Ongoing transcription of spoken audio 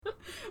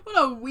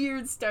What a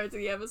weird start to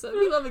the episode.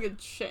 We love a good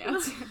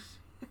chant. Feels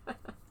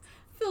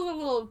a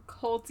little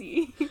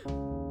culty.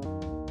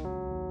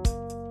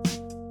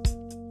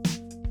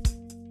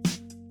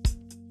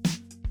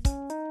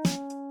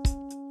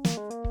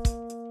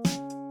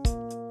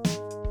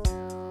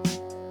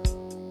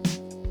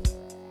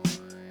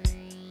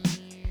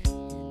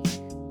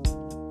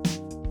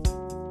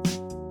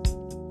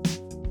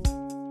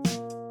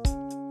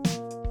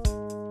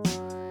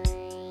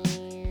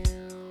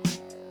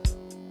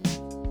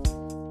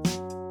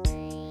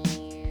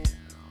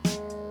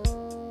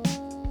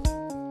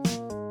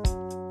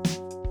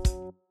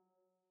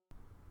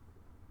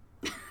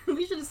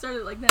 We should have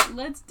started like that.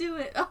 Let's do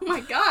it. Oh my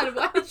god,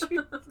 why did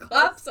you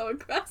clap so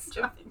aggressive?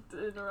 Trying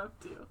to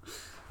interrupt you.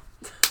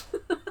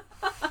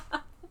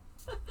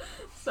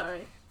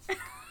 Sorry.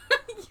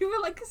 You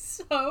were like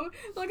so...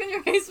 Look on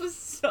your face was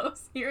so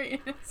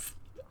serious.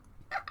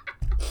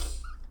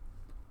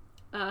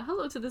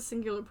 Hello to the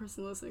singular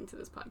person listening to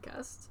this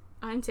podcast.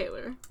 I'm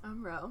Taylor.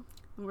 I'm Ro.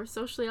 And we're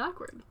socially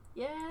awkward.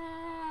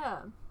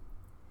 Yeah!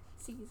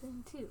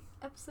 Season 2.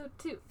 Episode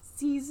 2.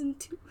 Season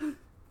 2.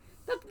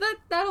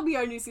 That'll be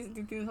our new season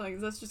 2 theme song.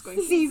 That's just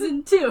going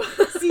Season 2.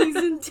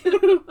 Season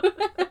 2.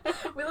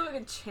 We love a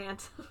good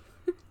chant.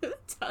 Who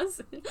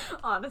doesn't?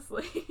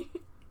 Honestly.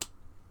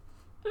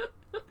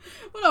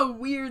 What a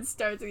weird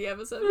start to the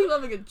episode. We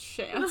love a good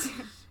chant. Feels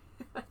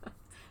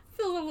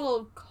a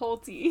little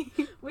culty.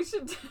 We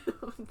should do...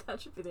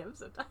 That should be the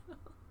episode title.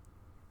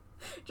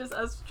 Just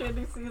us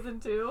chanting season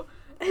 2,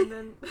 and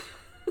then...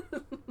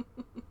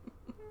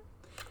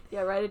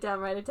 Yeah, write it down.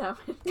 I'm gonna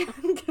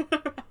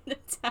write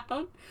it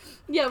down.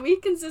 Yeah, we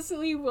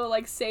consistently will,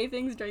 like, say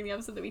things during the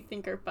episode that we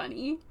think are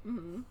funny.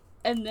 Mm-hmm.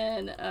 And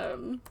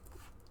then,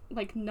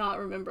 like, not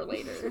remember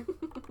later.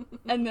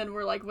 And then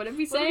we're like, what did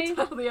we say? What did we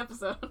title the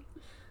episode?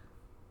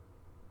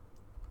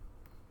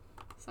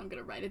 So I'm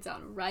gonna write it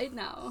down right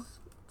now.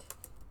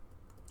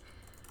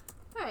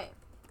 Alright.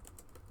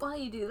 While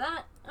you do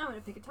that, I'm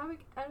gonna pick a topic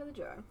out of the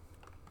jar.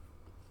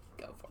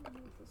 Go for it.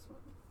 This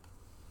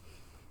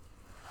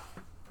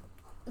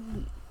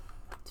one.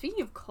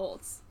 Speaking of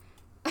cults.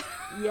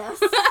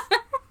 Yes.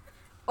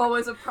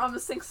 Always a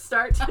promising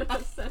start to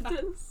a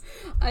sentence.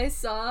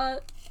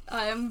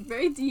 I'm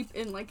very deep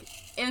in, like,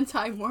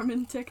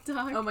 anti-Mormon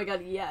TikTok. Oh my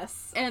god,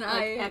 yes. And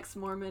like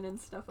ex-Mormon and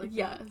stuff like that.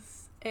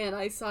 Yes. And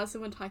I saw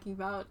someone talking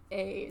about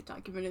a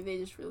documentary they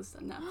just released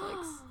on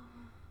Netflix.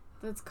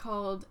 That's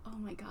called, oh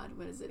my god,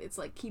 what is it? It's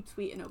like Keep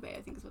Sweet and Obey,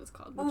 I think is what it's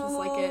called. Which is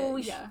like a,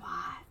 we should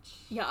watch.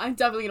 Yeah, I'm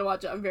definitely gonna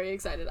watch it. I'm very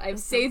excited. I've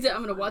saved it.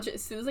 I'm gonna watch it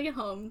as soon as I get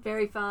home.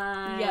 Very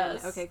fun.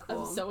 Yes. Okay,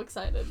 cool. I'm so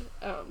excited.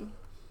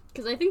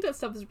 Because I think that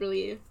stuff is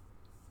really,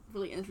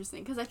 really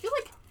interesting. Because I feel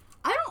like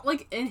I don't,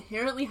 like,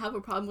 inherently have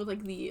a problem with,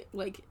 like, the,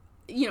 like,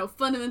 you know,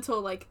 fundamental,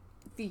 like,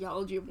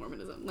 theology of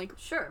Mormonism. Like,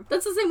 sure.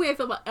 That's the same way I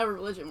feel about every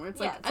religion, where it's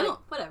like, I don't...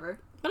 Whatever,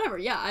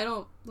 yeah, I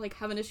don't, like,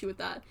 have an issue with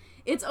that.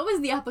 It's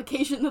always the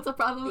application that's a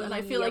problem, and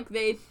I feel like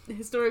they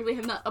historically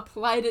have not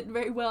applied it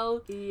very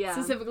well. Yeah.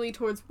 Specifically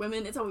towards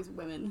women. It's always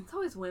women.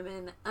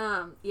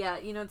 Yeah,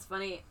 you know, it's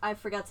funny. I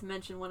forgot to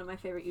mention one of my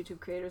favorite YouTube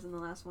creators in the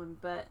last one,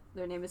 but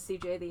their name is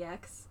CJ the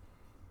X,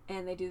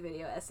 and they do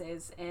video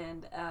essays,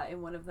 and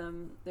in one of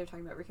them, they're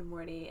talking about Rick and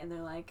Morty, and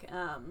they're like,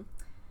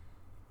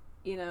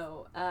 you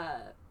know,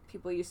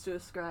 people used to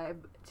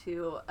ascribe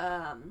to,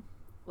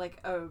 like,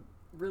 a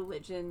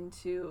religion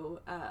to,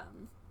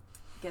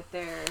 get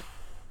their...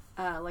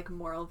 like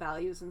moral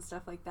values and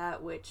stuff like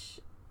that, which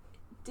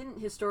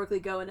didn't historically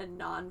go in a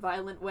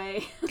non-violent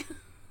way.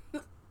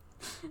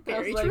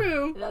 Very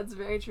true. That's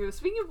very true.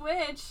 Speaking of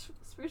which,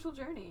 spiritual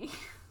journey.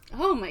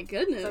 Oh my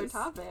goodness. That's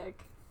our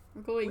topic.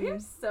 We're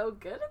so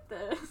good at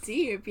this.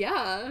 Deep,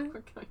 yeah. We're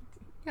going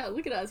deep. Yeah,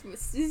 look at us. We're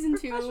season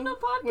 2. Professional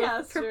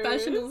podcasters. We're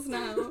professionals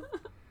now.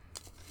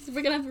 So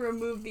we're gonna have to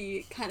remove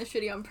the kind of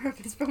shitty on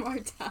purpose from our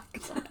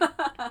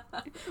tagline.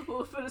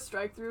 We'll put a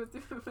strike through it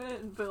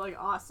and put like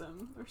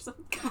awesome or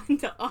something.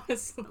 Kinda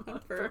awesome on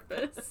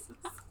purpose.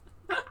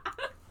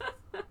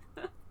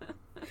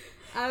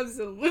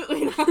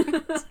 Absolutely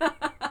not.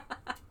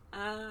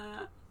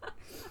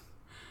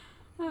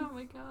 Oh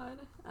my god.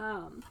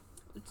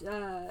 Do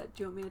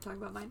you want me to talk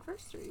about mine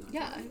first, or you want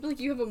I feel like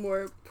you have a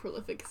more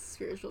prolific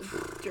spiritual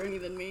journey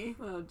than me.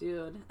 Oh,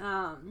 dude.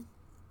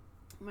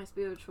 My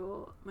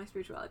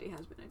spirituality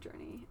has been a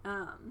journey.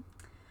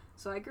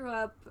 So I grew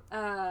up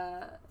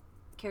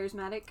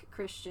charismatic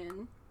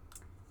Christian,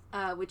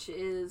 which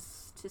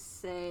is to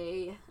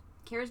say,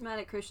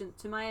 charismatic Christian,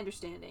 to my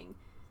understanding,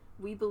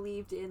 we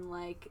believed in,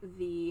 like,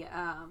 the,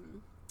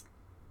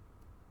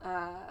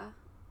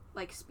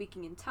 like,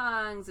 speaking in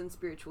tongues and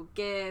spiritual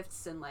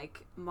gifts and,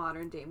 like,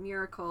 modern-day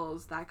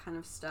miracles, that kind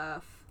of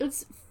stuff.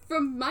 It's,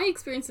 from my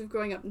experience of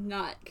growing up,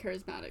 not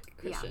charismatic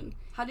Christian. Yeah.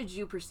 How did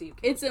you perceive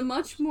charismatic It's a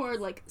much more,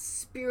 like,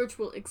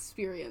 spiritual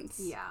experience.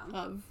 Yeah.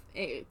 Of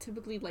a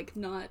typically, like,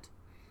 not,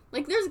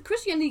 like, there's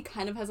Christianity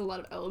kind of has a lot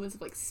of elements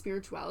of, like,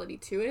 spirituality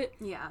to it.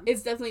 Yeah.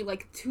 It's definitely,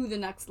 like, to the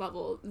next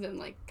level than,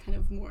 like, kind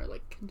of more,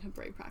 like,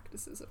 contemporary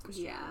practices of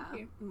Christianity.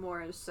 Yeah,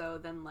 more so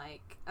than,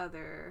 like,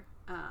 other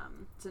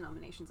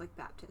denominations, like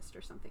Baptist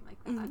or something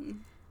like that.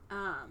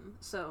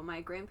 So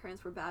my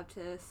grandparents were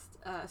Baptist,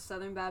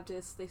 Southern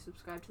Baptist. They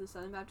subscribed to the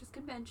Southern Baptist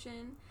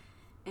Convention,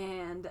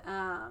 and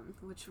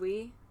which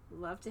we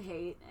love to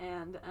hate.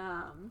 And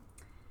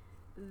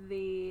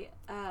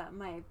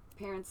my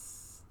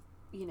parents,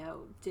 you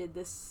know, did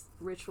this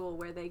ritual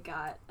where they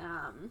got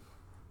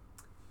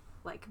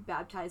like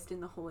baptized in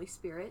the Holy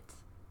Spirit,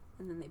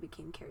 and then they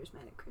became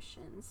charismatic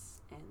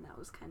Christians, and that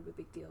was kind of a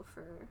big deal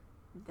for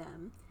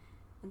them.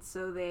 And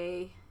so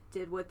they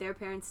did what their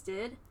parents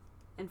did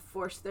and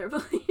forced their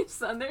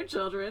beliefs on their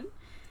children,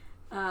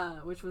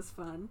 which was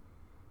fun.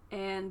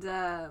 And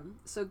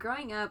so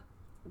growing up,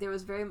 there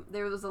was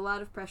a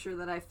lot of pressure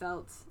that I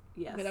felt.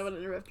 Yes. But I want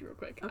to interrupt you real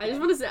quick. Okay. I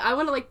just want to say, I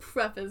want to, like,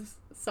 preface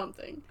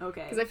something.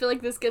 Okay. Because I feel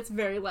like this gets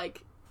very,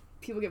 like,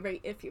 people get very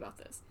iffy about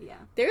this. Yeah.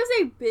 There's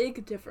a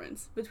big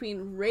difference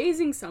between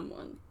raising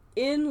someone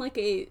in, like,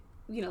 a,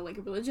 you know, like,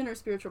 a religion or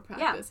spiritual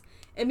practice.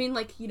 Yeah. I mean,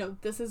 like, you know,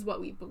 this is what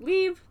we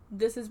believe,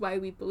 this is why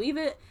we believe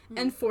it,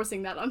 and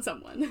forcing that on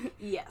someone.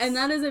 Yes. And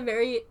that is a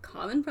very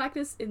common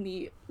practice in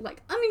the,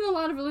 like, I mean, a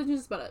lot of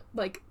religions, but,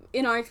 like,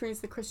 in our experience,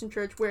 the Christian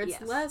church, where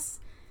it's less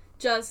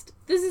just,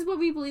 this is what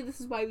we believe,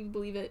 this is why we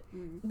believe it,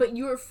 but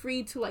you are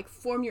free to, like,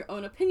 form your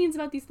own opinions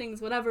about these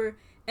things, whatever,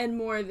 and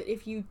more that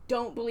if you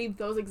don't believe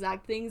those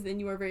exact things, then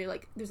you are very,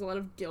 like, there's a lot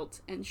of guilt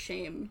and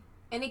shame.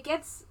 And it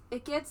gets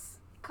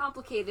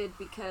complicated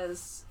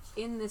because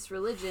in this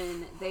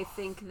religion, they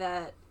think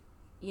that,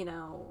 you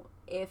know,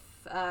 if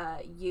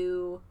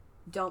you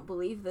don't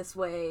believe this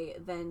way,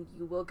 then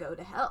you will go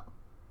to hell.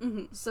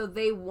 So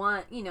they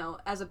want, you know,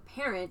 as a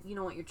parent, you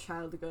don't want your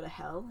child to go to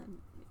hell and,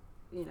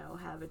 you know,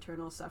 have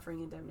eternal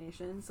suffering and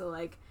damnation. So,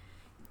 like,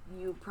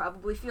 you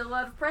probably feel a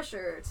lot of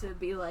pressure to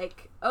be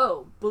like,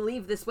 oh,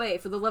 believe this way.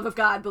 For the love of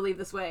God, believe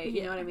this way.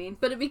 You know what I mean?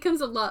 But it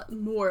becomes a lot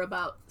more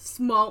about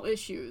small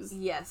issues.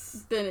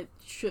 Yes. Than it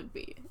should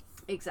be.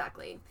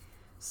 Exactly.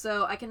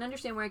 So I can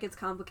understand where it gets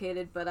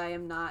complicated, but I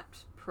am not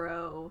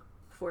pro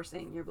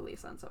forcing your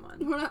beliefs on someone.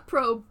 We're not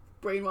pro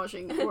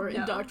brainwashing or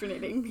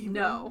indoctrinating people.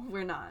 No,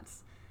 we're not.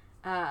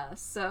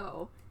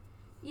 So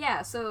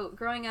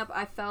growing up,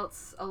 I felt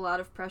a lot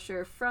of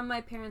pressure from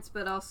my parents,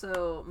 but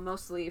also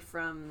mostly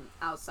from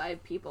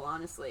outside people,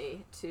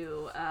 honestly,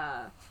 to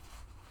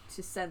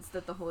sense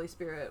that the Holy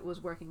Spirit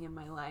was working in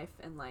my life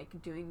and,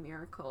 like, doing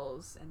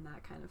miracles and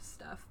that kind of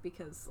stuff,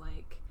 because,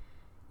 like,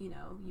 you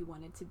know, you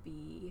wanted to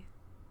be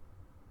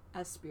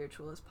as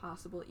spiritual as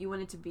possible. You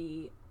wanted to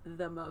be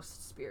the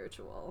most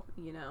spiritual,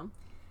 you know?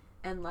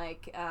 And,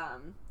 like,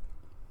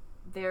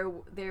 there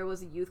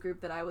was a youth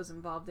group that I was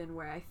involved in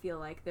where I feel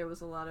like there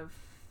was a lot of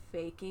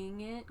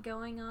faking it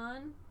going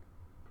on,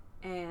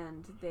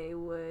 and they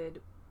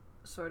would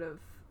sort of,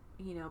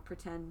 you know,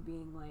 pretend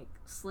being, like,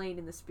 slain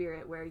in the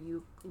spirit, where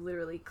you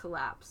literally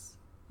collapse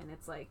and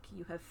it's like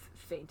you have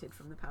fainted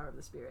from the power of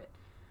the Spirit,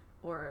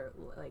 or,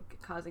 like,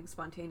 causing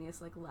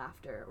spontaneous, like,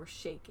 laughter or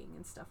shaking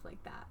and stuff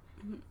like that.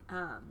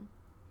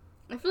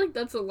 I feel like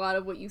that's a lot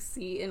of what you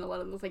see in a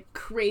lot of those, like,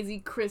 crazy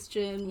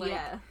Christian, like,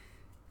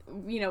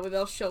 you know, where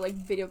they'll show, like,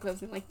 video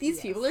clips and, like, these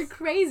people are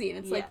crazy, and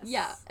it's like,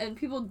 and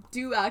people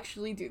do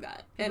actually do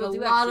that, and a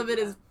lot of it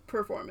is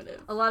performative.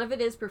 A lot of it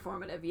is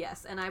performative,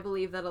 yes, and I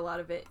believe that a lot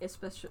of it,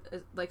 especially,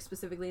 like,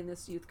 specifically in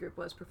this youth group,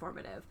 was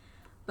performative.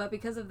 But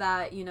because of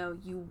that, you know,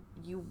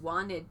 you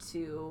wanted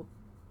to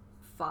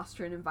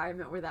foster an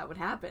environment where that would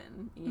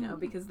happen, you know,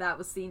 because that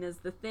was seen as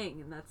the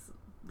thing, and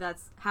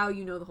that's how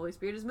you know the Holy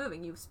Spirit is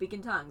moving. You speak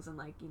in tongues and,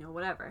 like, you know,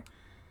 whatever.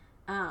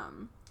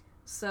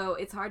 So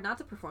it's hard not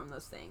to perform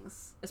those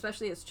things,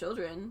 especially as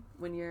children,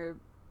 when you're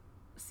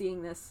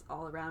seeing this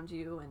all around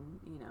you and,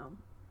 you know,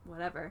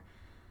 whatever.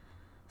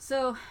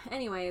 So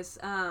anyways,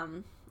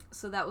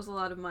 so that was a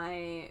lot of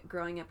my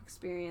growing up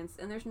experience,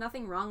 and there's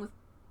nothing wrong with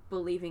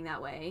believing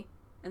that way,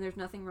 and there's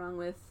nothing wrong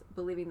with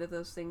believing that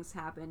those things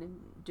happen and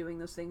doing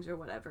those things or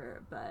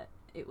whatever, but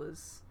it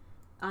was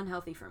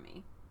unhealthy for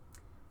me.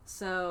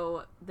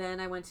 So then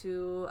I went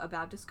to a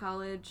Baptist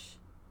college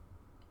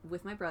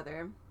with my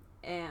brother,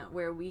 and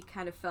where we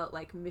kind of felt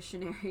like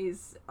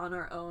missionaries on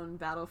our own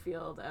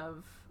battlefield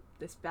of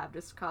this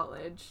Baptist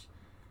college,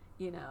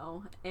 you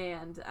know,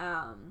 and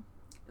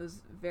it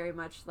was very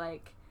much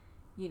like,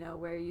 you know,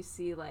 where you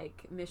see,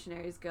 like,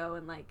 missionaries go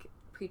and, like,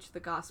 preach the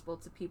gospel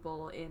to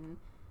people in,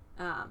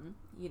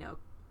 you know,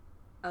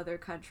 other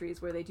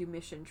countries where they do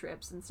mission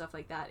trips and stuff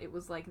like that. It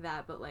was like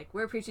that, but, like,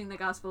 we're preaching the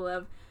gospel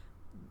of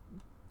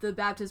the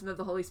baptism of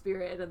the Holy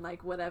Spirit and,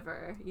 like,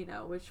 whatever, you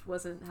know, which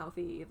wasn't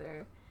healthy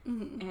either.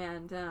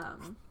 And I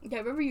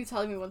remember you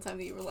telling me one time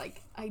that you were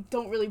like, I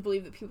don't really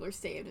believe that people are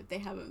saved if they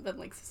haven't been,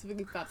 like,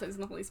 specifically baptized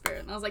in the Holy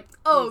Spirit, and I was like,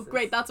 oh, Jesus.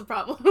 Great, that's a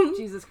problem.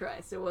 Jesus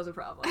Christ, it was a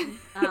problem.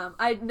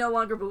 I no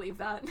longer believe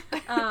that.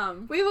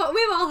 We've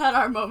all had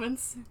our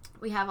moments.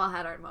 We have all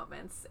had our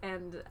moments,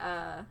 and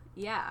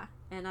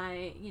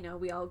and you know,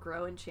 we all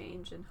grow and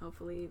change, and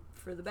hopefully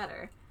for the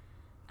better.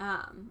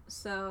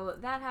 So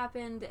that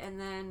happened, and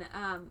then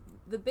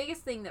the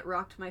biggest thing that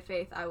rocked my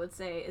faith, I would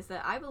say, is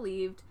that I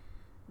believed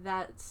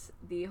that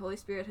the Holy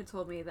Spirit had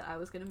told me that I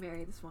was going to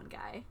marry this one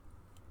guy.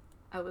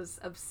 I was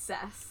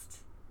obsessed.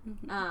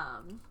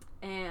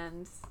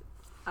 And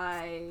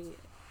I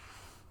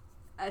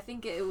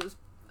think it was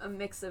a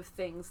mix of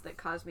things that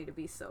caused me to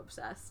be so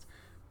obsessed.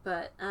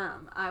 But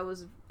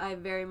I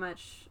very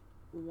much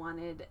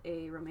wanted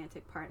a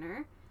romantic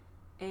partner,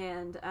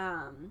 and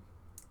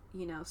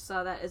you know,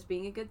 saw that as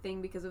being a good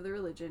thing because of the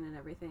religion and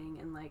everything,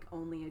 and like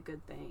only a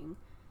good thing.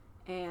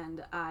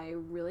 And I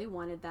really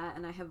wanted that,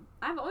 and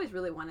I've always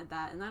really wanted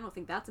that, and I don't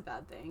think that's a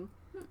bad thing.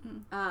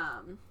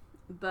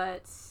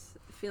 But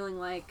feeling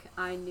like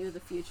I knew the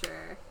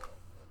future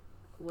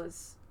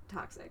was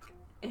toxic,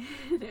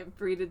 and it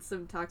breeded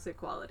some toxic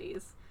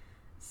qualities.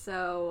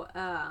 So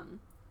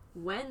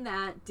when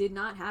that did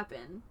not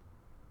happen,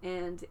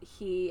 and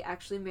he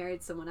actually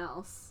married someone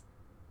else,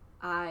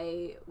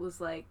 I was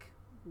like,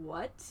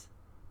 what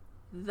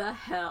the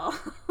hell?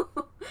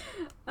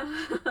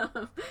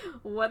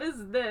 What is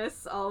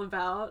this all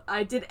about?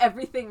 I did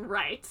everything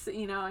right,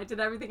 you know, I did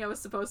everything I was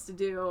supposed to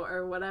do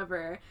or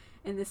whatever,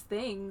 and this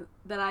thing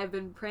that I've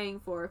been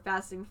praying for,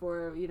 fasting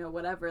for, you know,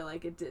 whatever,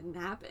 like, it didn't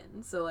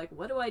happen. So like,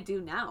 what do I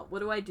do now? What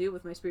do I do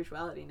with my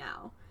spirituality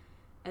now?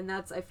 And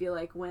that's, I feel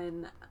like,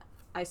 when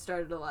I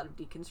started a lot of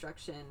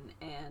deconstruction.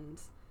 And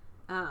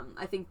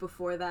I think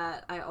before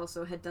that I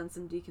also had done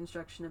some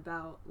deconstruction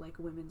about like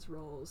women's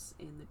roles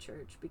in the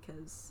church,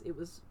 because it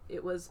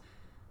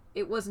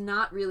was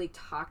not really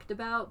talked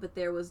about, but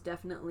there was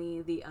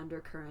definitely the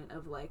undercurrent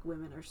of like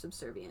women are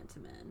subservient to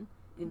men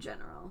in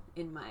general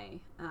in my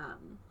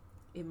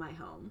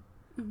home.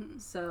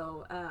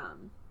 So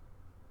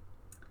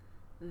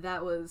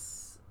that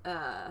was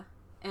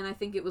and I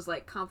think it was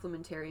like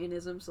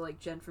complementarianism. So like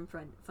Jen from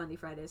Fundy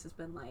Fridays has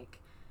been like,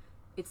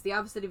 it's the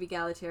opposite of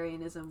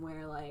egalitarianism,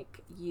 where like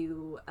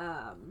you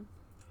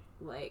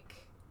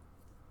like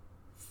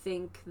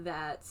think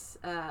that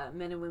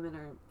men and women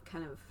are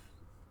kind of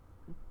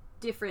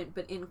different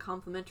but in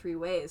complementary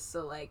ways.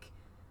 So like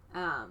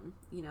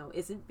you know,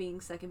 isn't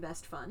being second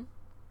best fun?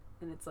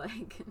 And it's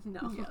like,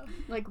 no, yeah.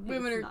 Like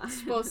women are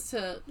supposed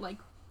to like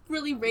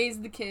really raise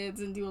the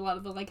kids and do a lot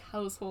of the like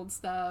household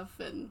stuff,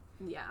 and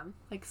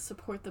like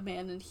support the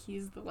man, and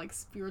he's the like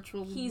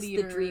spiritual leader.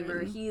 He's the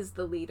dreamer, he's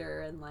the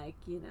leader, and like,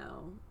 you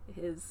know,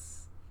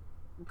 his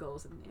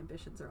goals and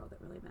ambitions are all that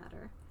really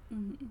matter.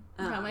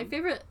 Yeah, my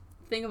favorite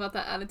thing about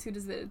that attitude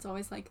is that it's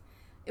always like,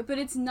 but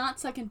it's not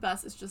second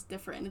best, it's just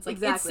different. It's like,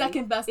 exactly. It's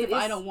second best if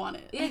I don't want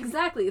it.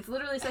 Exactly. It's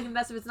literally second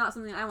best if it's not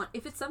something I want.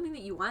 If it's something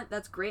that you want,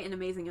 that's great and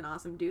amazing and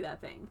awesome, do that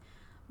thing.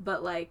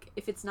 But like,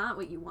 if it's not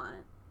what you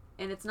want,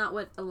 and it's not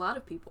what a lot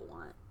of people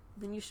want,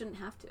 then you shouldn't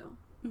have to.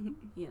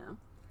 You know?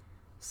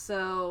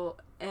 So,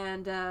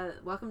 and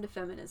Welcome to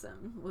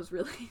Feminism was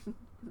really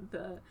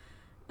the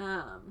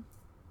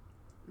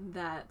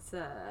that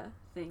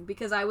thing,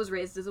 because I was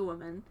raised as a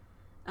woman.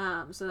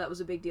 So that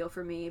was a big deal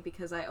for me,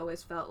 because I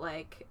always felt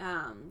like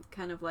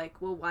kind of like,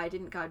 well, why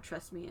didn't God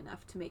trust me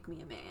enough to make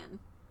me a man?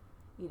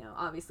 You know,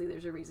 obviously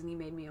there's a reason he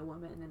made me a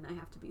woman, and I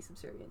have to be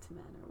subservient to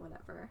men or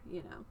whatever,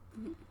 you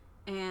know.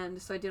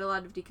 And so I did a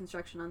lot of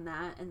deconstruction on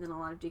that, and then a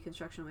lot of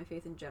deconstruction on my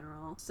faith in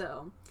general.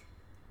 So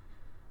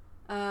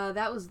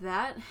that was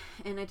that,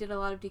 and I did a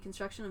lot of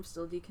deconstruction. I'm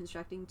still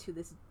deconstructing to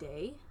this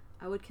day.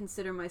 I would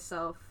consider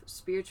myself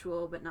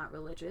spiritual but not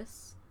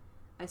religious.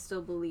 I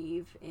still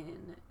believe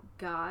in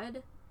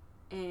God,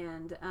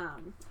 and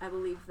I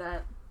believe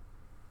that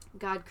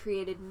God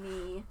created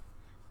me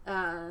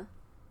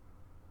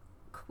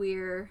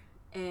queer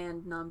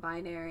and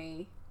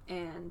non-binary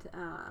and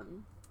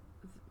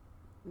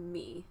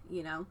me,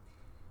 you know,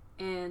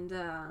 and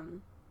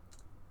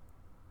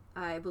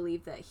I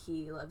believe that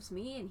he loves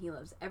me and he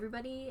loves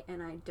everybody,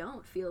 and I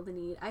don't feel the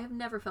need, I have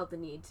never felt the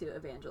need to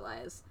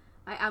evangelize.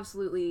 I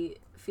absolutely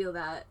feel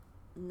that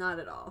not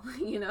at all,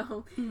 you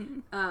know.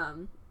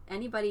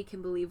 Anybody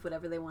can believe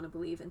whatever they want to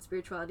believe, and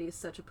spirituality is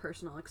such a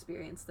personal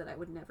experience that I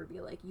would never be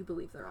like, you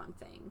believe the wrong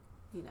thing,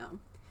 you know,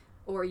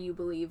 or you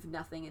believe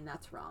nothing and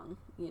that's wrong,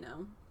 you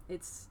know.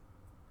 It's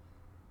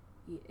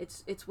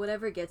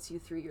whatever gets you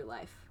through your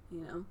life,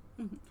 you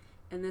know.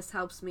 And this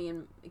helps me,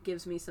 and it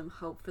gives me some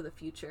hope for the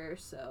future,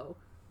 so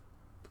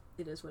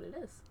it is what it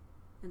is.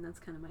 And that's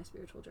kind of my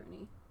spiritual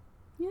journey.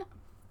 Yeah.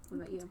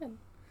 What about you? Good.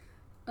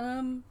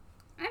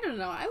 I don't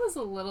know, I was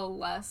a little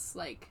less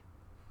like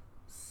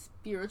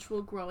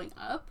spiritual growing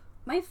up.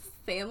 My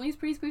family's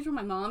pretty spiritual.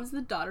 My mom's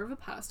the daughter of a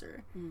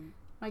pastor.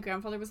 My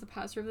grandfather was the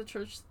pastor of the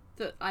church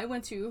that I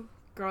went to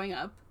growing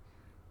up.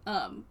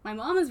 My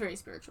mom is very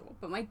spiritual,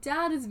 but my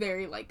dad is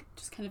very like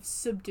just kind of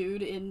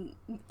subdued in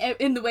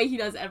the way he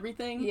does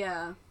everything.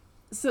 Yeah.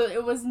 So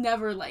it was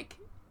never like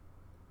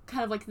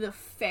kind of like the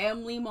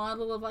family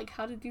model of like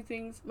how to do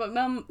things. But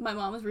my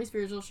mom was very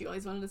spiritual. She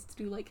always wanted us to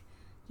do like,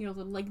 you know,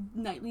 the like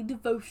nightly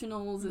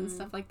devotionals and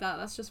stuff like that.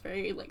 That's just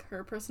very like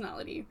her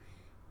personality.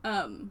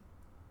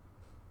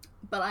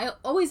 But I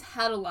always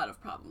had a lot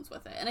of problems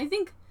with it, and I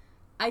think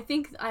I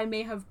think I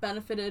may have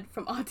benefited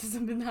from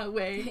autism in that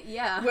way.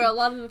 Yeah. Where a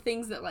lot of the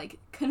things that, like,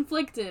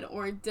 conflicted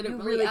or didn't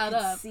really add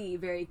up. See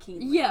very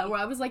keenly. Yeah,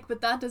 where I was like,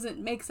 but that doesn't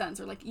make sense.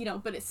 Or, like, you know,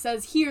 but it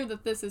says here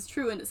that this is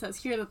true and it says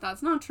here that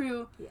that's not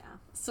true. Yeah.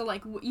 So,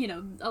 like, you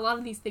know, a lot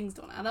of these things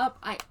don't add up.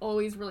 I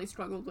always really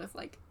struggled with,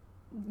 like,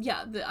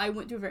 I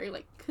went to a very,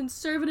 like,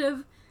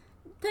 conservative,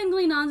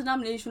 technically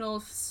non-denominational,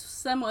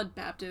 somewhat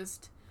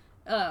Baptist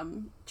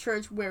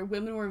church where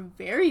women were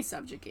very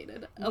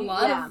subjugated. A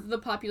lot of the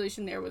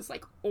population there was,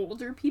 like,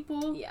 older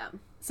people. Yeah.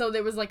 So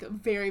there was, like, a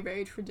very,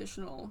 very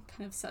traditional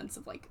kind of sense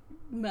of, like,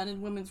 men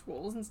and women's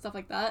roles and stuff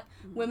like that.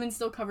 Mm-hmm. Women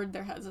still covered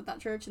their heads at that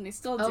church, and they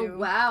still do. Oh,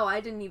 wow. I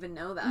didn't even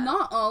know that.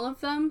 Not all of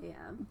them.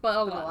 Yeah. But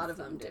a lot of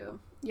them do.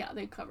 Yeah,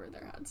 they cover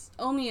their heads.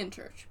 Only in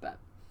church, but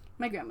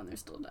my grandmother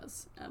still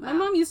does. My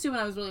mom used to when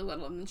I was really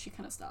little, and then she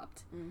kind of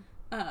stopped.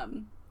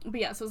 But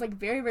yeah, so it was, like,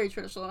 very, very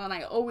traditional, and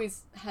I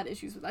always had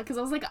issues with that, because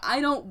I was like, I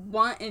don't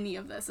want any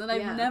of this, and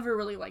I've never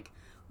really, like,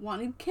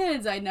 wanted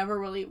kids. I never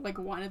really, like,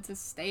 wanted to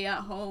stay at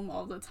home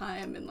all the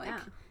time, and, like,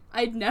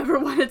 I'd never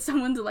wanted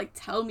someone to, like,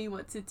 tell me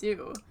what to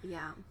do.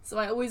 Yeah. So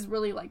I always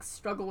really, like,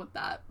 struggle with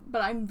that,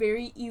 but I'm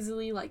very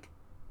easily, like,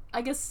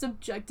 I guess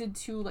subjected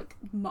to, like,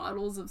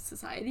 models of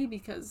society,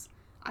 because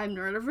I'm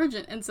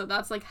neurodivergent, and so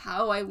that's, like,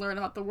 how I learn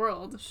about the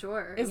world.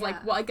 Sure, is,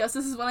 like, well, I guess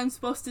this is what I'm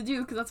supposed to do,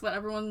 because that's what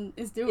everyone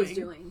is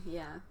doing.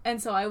 Yeah. And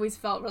so I always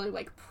felt really,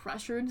 like,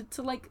 pressured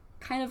to, like,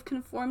 kind of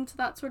conform to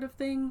that sort of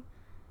thing,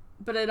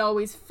 but it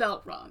always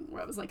felt wrong,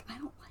 where I was like, I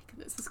don't like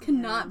this. This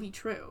cannot be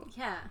true.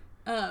 Yeah.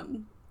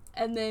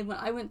 And then when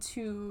I went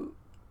to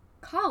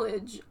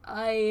college,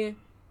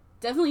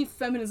 definitely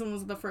feminism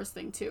was the first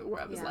thing, too,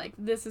 where I was like,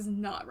 this is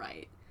not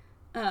right.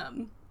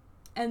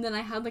 And then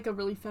I had, like, a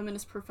really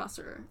feminist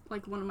professor,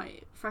 like, one of my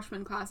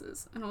freshman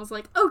classes. And I was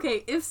like,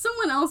 okay, if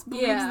someone else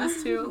believes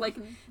this too, like,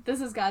 this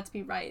has got to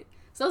be right.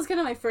 So that was kind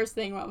of my first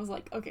thing where I was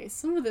like, okay,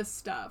 some of this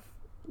stuff,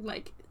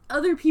 like,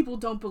 other people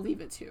don't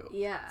believe it too.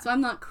 Yeah. So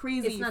I'm not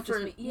crazy. It's not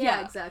just me.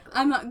 Yeah, exactly.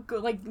 I'm not,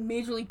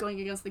 majorly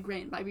going against the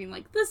grain by being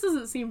like, this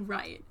doesn't seem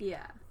right.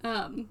 Yeah.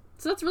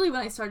 So that's really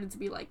when I started to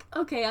be like,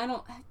 okay, I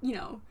don't, you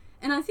know.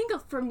 And I think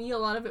for me, a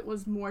lot of it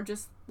was more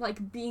just,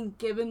 like, being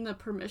given the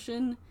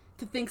permission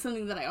to think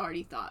something that I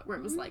already thought, where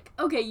it was like,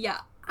 okay, yeah,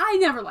 I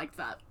never liked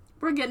that.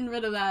 We're getting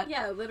rid of that.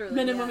 Yeah, literally.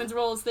 Men and women's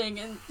roles thing,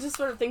 and just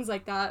sort of things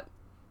like that,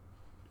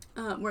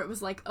 where it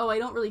was like, oh, I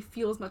don't really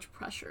feel as much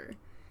pressure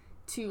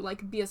to,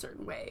 like, be a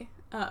certain way,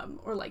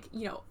 or, like,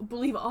 you know,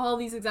 believe all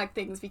these exact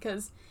things,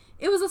 because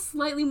it was a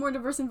slightly more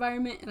diverse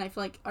environment, and I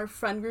feel like our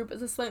friend group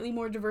is a slightly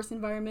more diverse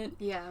environment.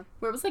 Yeah.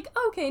 Where it was like,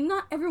 okay,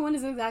 not everyone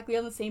is exactly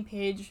on the same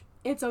page.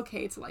 It's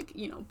okay to, like,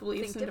 you know,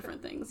 believe some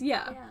different things.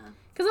 Yeah.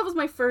 Because that was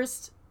my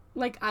first...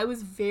 Like, I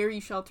was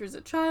very sheltered as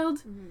a child.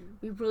 Mm-hmm.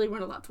 We really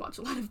weren't allowed to watch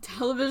a lot of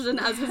television,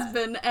 as has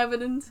been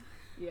evident.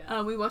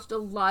 Yeah. We watched a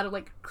lot of,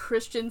 like,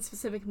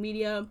 Christian-specific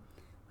media.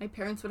 My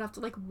parents would have to,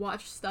 like,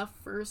 watch stuff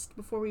first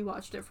before we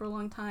watched it for a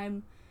long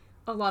time.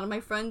 A lot of my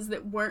friends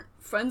that weren't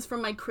friends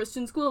from my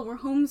Christian school were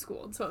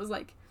homeschooled. So it was,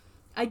 like,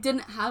 I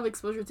didn't have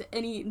exposure to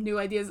any new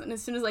ideas. And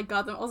as soon as I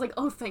got them, I was like,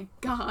 oh, thank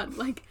God.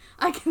 Like,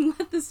 I can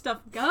let this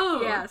stuff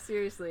go. Yeah,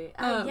 seriously.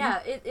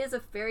 Yeah, it is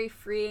a very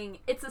freeing...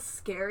 It's a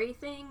scary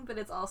thing, but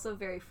it's also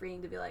very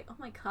freeing to be like, oh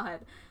my God,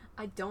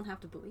 I don't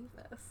have to believe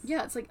this.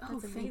 Yeah, it's like, oh,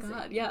 thank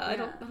God. Yeah, I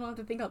don't have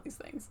to think about these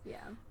things.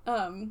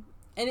 Yeah.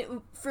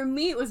 And for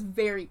me, it was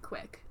very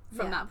quick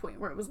from that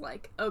point, where it was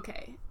like,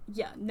 okay,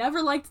 yeah,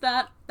 never liked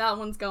that. That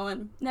one's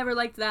going. Never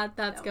liked that.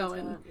 That's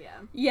going. Yeah.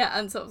 Yeah,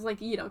 and so it was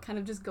like, you know, kind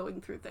of just going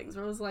through things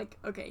where it was like,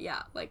 okay,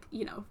 yeah, like,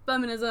 you know,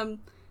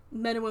 feminism,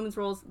 men and women's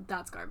roles,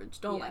 that's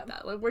garbage. Don't like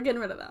that. Like, we're getting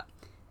rid of that.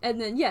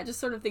 And then, yeah, just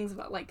sort of things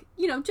about, like,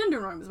 you know,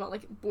 gender norms, about,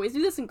 like, boys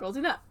do this and girls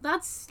do that.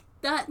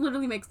 That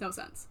literally makes no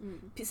sense.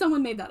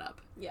 Someone made that up.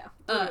 Yeah,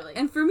 literally.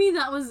 And for me,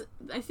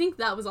 I think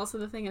that was also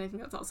the thing, and I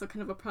think that's also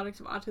kind of a product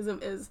of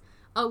autism, is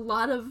a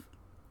lot of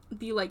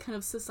the, like, kind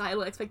of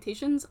societal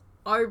expectations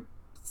are...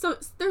 So,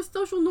 they're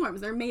social norms.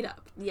 They're made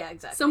up. Yeah,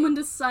 exactly. Someone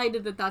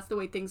decided that that's the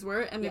way things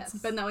were, and it's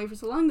been that way for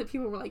so long that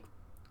people were like,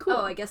 cool.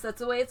 Oh, I guess that's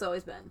the way it's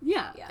always been.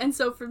 Yeah. And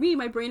so, for me,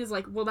 my brain is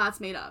like, well,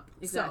 that's made up.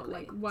 Exactly. So,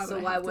 like,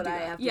 why would I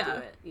have to do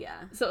it? Yeah.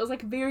 So, it was,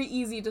 like, very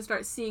easy to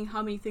start seeing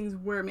how many things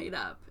were made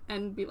up,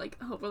 and be like,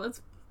 oh, well,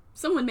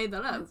 someone made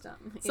that up. That's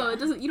dumb.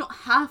 So, you don't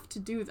have to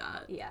do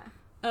that. Yeah.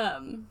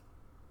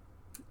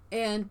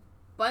 And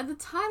by the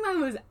time I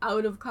was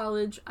out of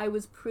college, I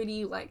was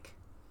pretty, like,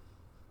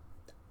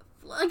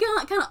 again,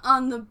 kind of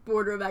on the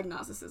border of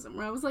agnosticism,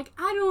 where I was like,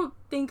 I don't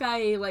think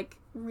I, like,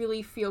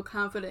 really feel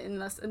confident in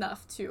this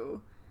enough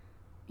to,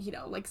 you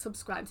know, like,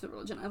 subscribe to the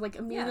religion. I, like,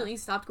 immediately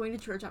stopped going to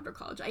church after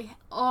college. I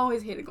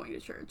always hated going to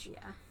church.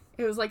 Yeah.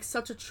 It was, like,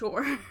 such a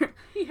chore.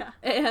 Yeah.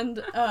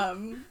 And,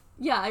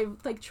 I,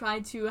 like,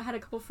 I had a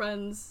couple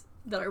friends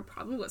that are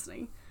probably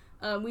listening.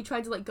 We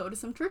tried to, like, go to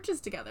some churches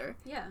together.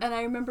 Yeah. And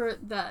I remember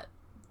that,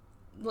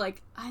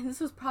 like, this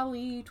was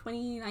probably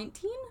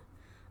 2019.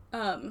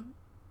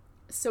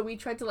 So we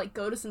tried to, like,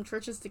 go to some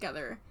churches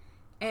together,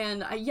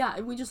 and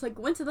we just, like,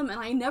 went to them, and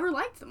I never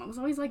liked them. I was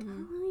always like,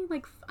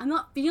 I'm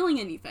not feeling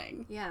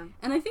anything. Yeah.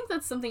 And I think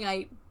that's something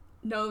I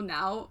know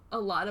now a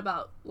lot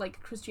about,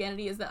 like,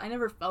 Christianity is that I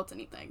never felt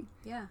anything.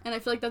 Yeah. And I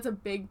feel like that's a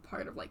big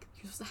part of, like,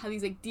 you're supposed to have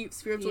these, like, deep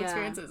spiritual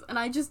experiences. And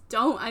I just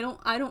don't. I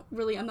don't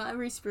really, I'm not a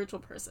very spiritual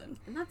person.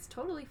 And that's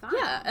totally fine.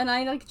 Yeah, and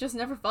I, like, just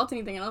never felt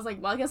anything. And I was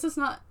like, well, I guess it's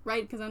not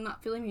right because I'm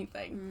not feeling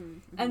anything.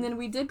 Mm-hmm. And then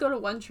we did go to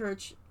one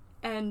church,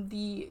 and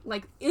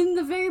in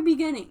the very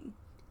beginning,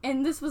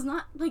 and this was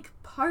not, like,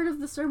 part of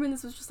the sermon,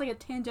 this was just, like, a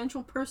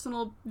tangential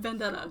personal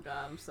vendetta. Oh,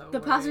 God, I'm so The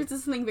worried. pastor did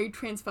something very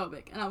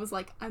transphobic, and I was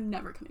like, I'm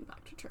never coming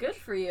back to church. Good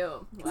for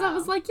you. Because I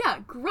was like,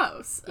 yeah,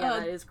 gross. Yeah,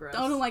 that is gross.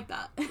 I don't like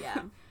that.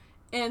 Yeah.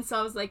 And so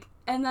I was like,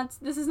 and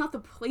this is not the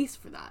place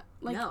for that.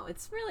 Like, no,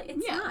 it's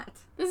not.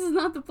 This is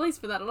not the place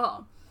for that at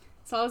all.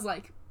 So I was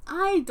like,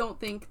 I don't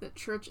think that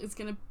church is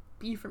going to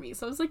be for me.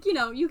 So I was like,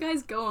 you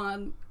guys go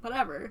on,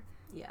 whatever.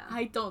 Yeah.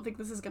 I don't think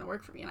this is going to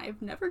work for me. And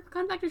I've never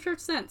gone back to church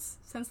since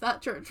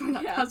that church. Where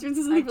that Yeah. pastor is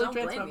I really don't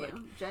blame transphobic.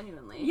 you,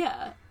 genuinely.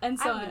 Yeah. And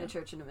I so haven't been to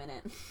church in a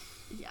minute.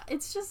 Yeah,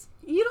 it's just,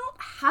 you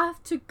don't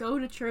have to go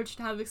to church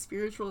to have a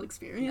spiritual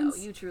experience.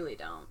 No, you truly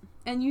don't.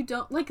 And you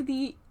don't, like,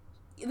 the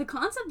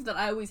concept that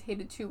I always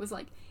hated too was,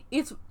 like,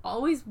 it's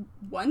always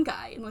one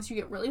guy unless you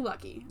get really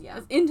lucky.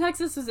 Yeah. In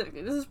Texas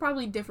specifically, this is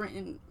probably different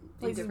in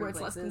places where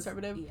it's less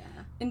conservative.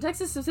 Yeah. In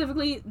Texas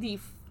specifically,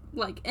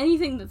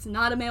 anything that's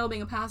not a male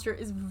being a pastor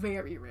is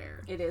very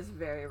rare. It is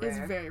very rare. It's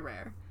very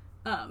rare.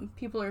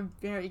 People are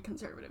very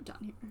conservative down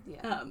here.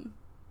 Yeah.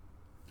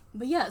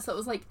 But yeah, so it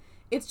was like,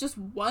 it's just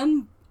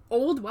one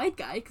old white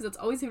guy, because that's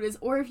always who it is,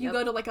 or if you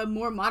go to, like, a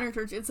more modern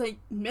church, it's, like,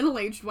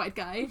 middle-aged white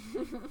guy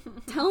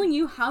telling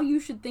you how you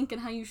should think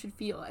and how you should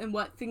feel and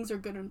what things are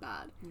good and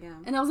bad. Yeah.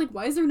 And I was like,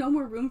 why is there no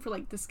more room for,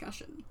 like,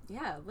 discussion?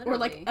 Yeah, literally. Or,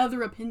 like,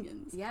 other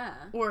opinions. Yeah.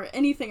 Or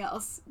anything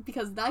else,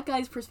 because that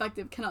guy's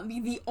perspective cannot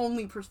be the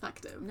only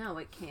perspective. No,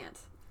 it can't.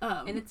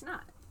 And it's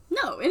not.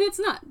 No, and it's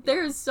not.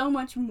 There is so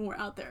much more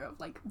out there of,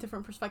 like,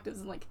 different perspectives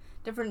and, like,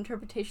 different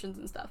interpretations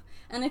and stuff.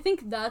 And I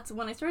think that's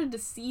when I started to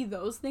see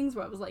those things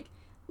where I was like,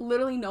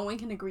 literally no one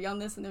can agree on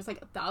this and there's, like,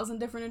 1,000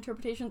 different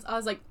interpretations. I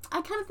was like,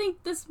 I kind of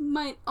think this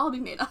might all be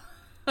made up.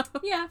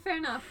 Yeah, fair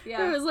enough. Yeah.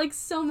 There was, like,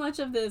 so much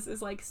of this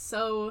is, like,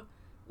 so,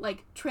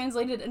 like,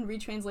 translated and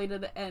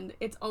retranslated, and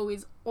it's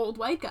always old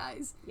white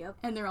guys. Yep.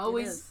 And they're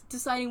always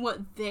deciding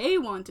what they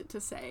want it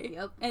to say.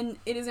 Yep. And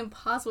it is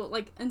impossible,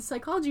 like, and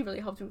psychology really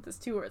helped me with this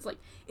too, where it's like,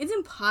 it's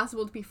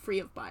impossible to be free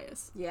of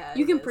bias. Yeah,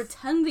 You can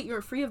pretend that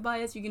you're free of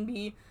bias, you can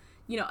be,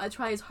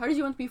 try as hard as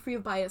you want to be free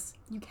of bias,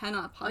 you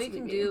cannot possibly All you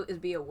can do is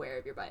be aware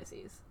of your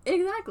biases.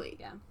 Exactly.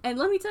 Yeah. And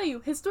let me tell you,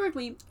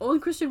 historically, old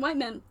Christian white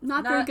men,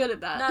 not very good at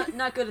that.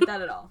 Not good at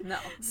that at all. No.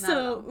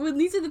 So, when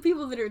these are the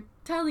people that are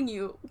telling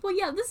you, well,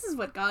 yeah, this is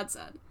what God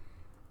said,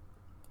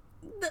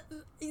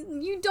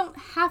 you don't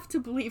have to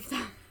believe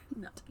that.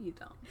 No, you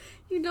don't.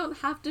 You don't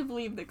have to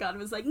believe that God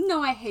was like,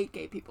 no, I hate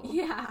gay people.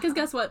 Yeah. Because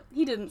guess what?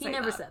 He didn't say that. He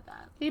never said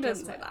that. He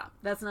didn't say that.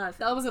 That's not a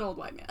thing. That was an old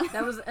white man.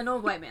 That was an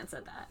old white man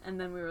said that. And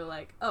then we were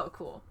like, oh,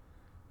 cool.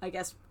 I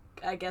guess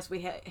we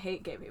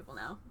hate gay people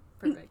now.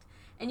 Perfect.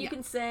 And you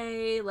can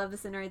say, love the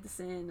sinner, hate the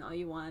sin, all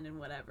you want, and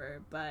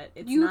whatever, but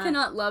it's You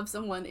cannot love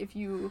someone if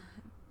you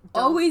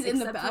always in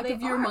the back of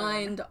your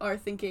mind are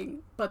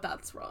thinking, but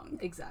that's wrong.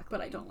 Exactly.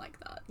 But I don't like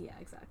that. Yeah,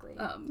 exactly.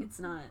 It's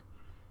not...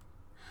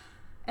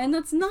 And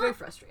that's not... It's very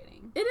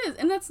frustrating. It is,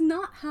 and that's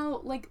not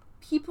how, like,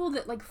 people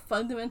that, like,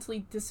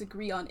 fundamentally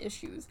disagree on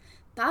issues,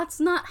 that's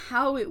not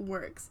how it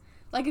works.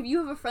 Like, if you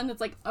have a friend that's,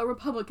 like, a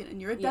Republican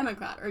and you're a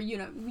Democrat, or, you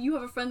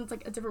have a friend that's,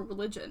 like, a different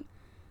religion,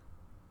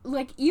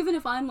 like, even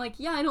if I'm, like,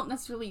 yeah, I don't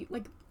necessarily,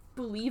 like,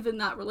 believe in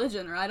that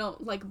religion, or I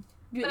don't, like,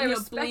 but I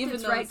respect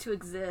its right to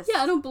exist.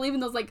 Yeah, I don't believe in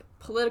those, like,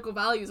 political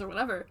values or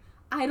whatever.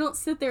 I don't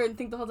sit there and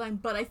think the whole time,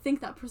 but I think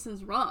that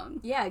person's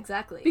wrong. Yeah,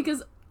 exactly.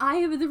 Because I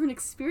have a different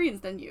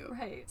experience than you.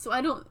 Right. So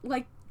I don't,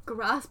 like,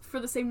 grasp for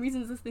the same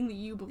reasons the thing that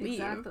you believe.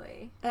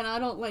 Exactly. And I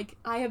don't, like,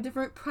 I have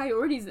different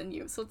priorities than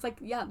you. So it's like,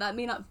 yeah, that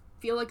may not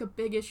feel like a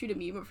big issue to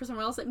me, but for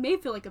someone else it may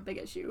feel like a big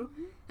issue.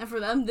 Mm-hmm. And for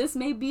them, this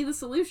may be the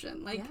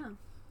solution. Like,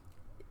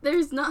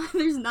 there's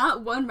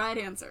not one right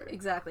answer.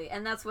 Exactly.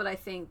 And that's what I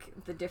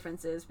think the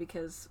difference is,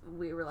 because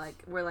we're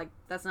like,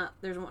 there's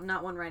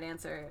not one right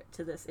answer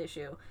to this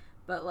issue.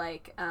 But,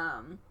 like,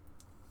 a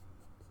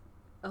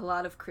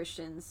lot of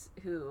Christians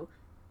who,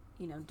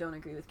 don't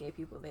agree with gay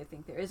people, they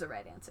think there is a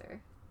right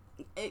answer.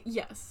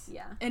 Yes.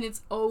 Yeah. And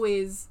it's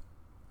always,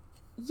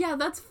 yeah,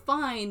 that's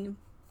fine,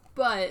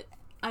 but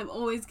I'm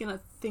always gonna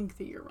think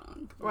that you're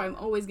wrong. Or I'm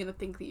always gonna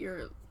think that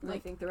you're, like... I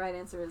think the right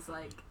answer is,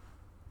 like,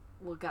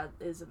 well, God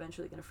is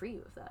eventually gonna free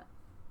you of that.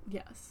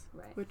 Yes.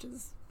 Right. Which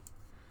is...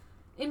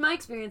 in my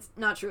experience,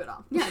 not true at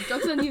all. Yeah,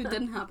 joke's on you, it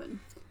didn't happen.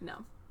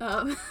 No.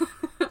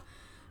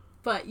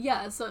 But,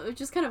 yeah, so it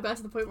just kind of got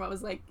to the point where I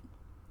was like,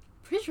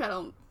 pretty sure I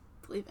don't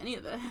believe any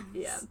of this.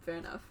 Yeah, fair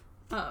enough.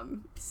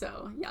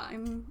 So, yeah,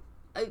 I'm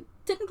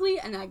technically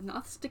an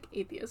agnostic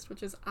atheist,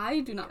 which is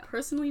I do not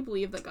personally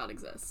believe that God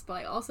exists, but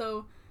I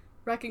also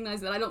recognize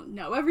that I don't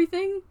know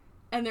everything,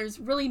 and there's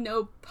really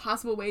no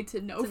possible way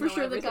to know for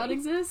sure that God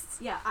exists.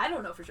 Yeah, I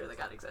don't know for sure that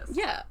God exists.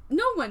 Yeah,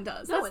 no one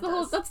does. No That's one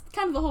does. That's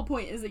kind of the whole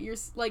point, is that you're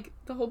like,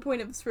 the whole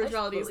point of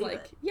spirituality is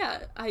like, it. yeah,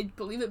 I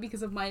believe it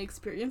because of my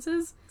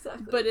experiences,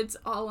 Exactly. but it's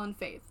all on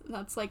faith.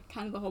 That's like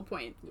kind of the whole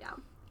point. Yeah.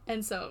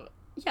 And so,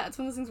 yeah, it's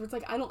one of those things where it's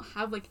like, I don't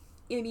have like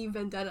any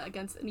vendetta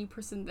against any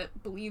person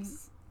that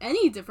believes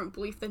any different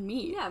belief than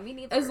me. Yeah, me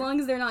neither. As long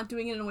as they're not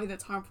doing it in a way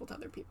that's harmful to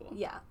other people.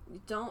 Yeah,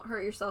 don't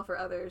hurt yourself or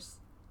others.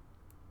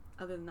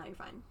 Other than that, you're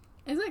fine.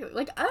 Exactly.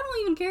 Like, I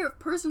don't even care if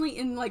personally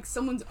in, like,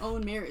 someone's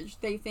own marriage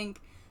they think,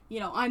 you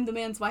know, I'm the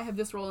man, so I have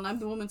this role, and I'm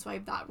the woman, so I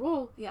have that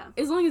role. Yeah.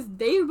 As long as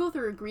they both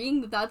are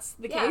agreeing that that's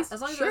the case,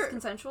 as long as sure. it's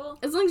consensual.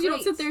 As long as you great.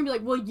 don't sit there and be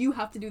like, well, you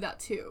have to do that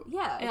too.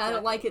 Yeah, And exactly. I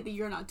don't like it that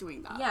you're not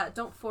doing that. Yeah,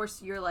 don't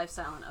force your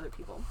lifestyle on other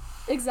people.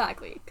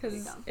 Exactly.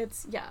 Because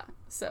it's, yeah.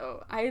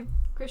 So,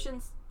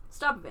 Christians,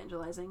 stop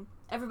evangelizing.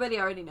 Everybody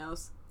already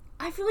knows.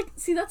 I feel like,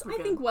 see, that's, We're I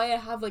good. think, why I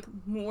have, like,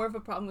 more of a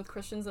problem with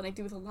Christians than I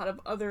do with a lot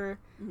of other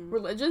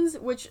religions,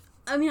 which,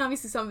 I mean,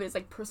 obviously some of it is,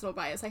 like, personal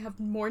bias. I have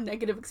more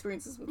negative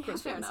experiences with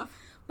Christians. Fair enough.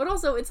 But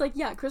also, it's like,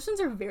 yeah,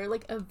 Christians are very,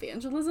 like,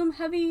 evangelism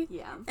heavy.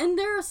 Yeah. And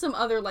there are some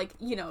other, like,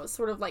 you know,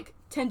 sort of, like,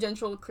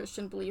 tangential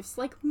Christian beliefs,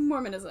 like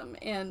Mormonism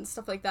and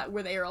stuff like that,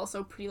 where they are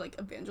also pretty, like,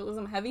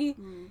 evangelism heavy.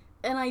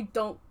 And I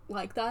don't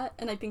like that.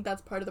 And I think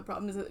that's part of the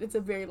problem, is that it's a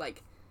very,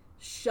 like,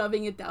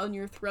 shoving it down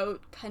your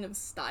throat kind of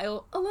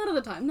style. A lot of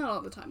the time. Not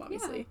all the time,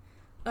 obviously.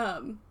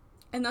 And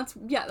that's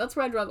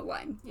where I draw the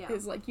line. Yeah.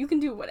 Is, like, you can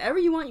do whatever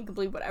you want, you can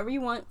believe whatever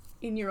you want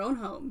in your own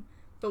home.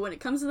 But when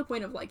it comes to the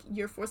point of, like,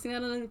 you're forcing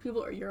that on other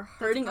people or you're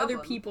hurting other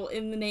people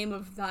in the name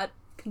of that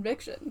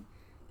conviction,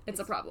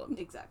 it's a problem.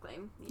 Exactly.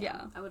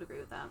 Yeah. I would agree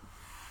with that.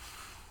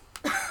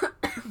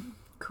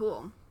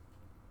 Cool.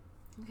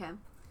 Okay.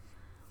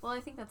 Well, I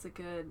think that's a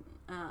good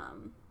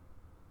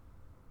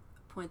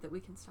point that we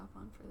can stop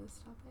on for this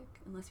topic,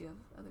 unless you have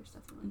other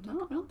stuff you want to talk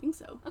No, about. I don't think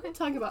so. Okay.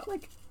 Talk about,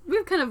 like,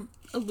 we've kind of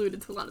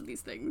alluded to a lot of these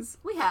things.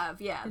 We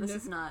have, yeah. In This the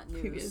is not news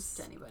previous-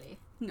 to anybody.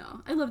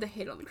 No, I love to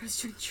hate on the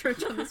Christian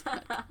church on this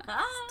podcast.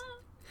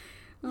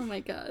 Oh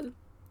my god.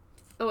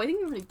 Oh, I think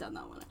we've already done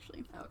that one,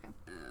 actually. Oh, okay.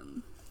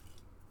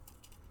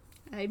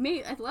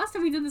 The last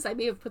time we did this, I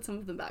may have put some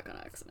of them back on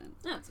accident.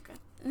 No, it's okay.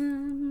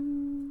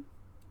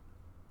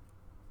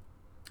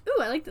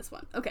 Ooh, I like this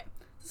one. Okay.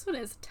 This one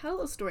is,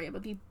 tell a story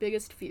about the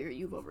biggest fear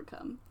you've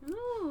overcome.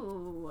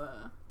 Ooh.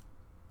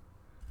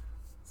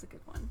 That's a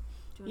good one.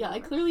 Do you Yeah, wanna I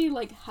go clearly,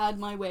 like, had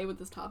my way with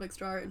this topic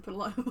star and put a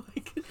lot of,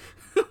 like,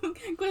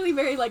 clearly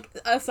very, like,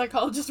 a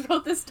psychologist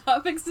wrote this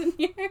topics in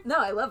here. first? No,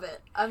 I love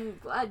it. I'm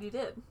glad you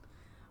did.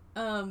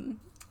 Let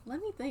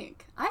me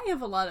think. I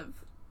have a lot of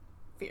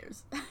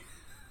fears.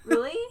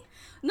 Really?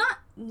 Not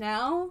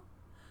now.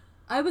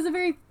 I was a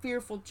very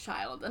fearful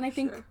child, and I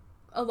think Sure.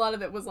 a lot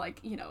of it was, like,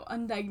 you know,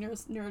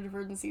 undiagnosed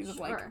neurodivergencies of,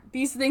 Sure. like,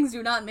 these things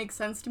do not make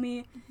sense to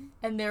me,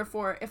 and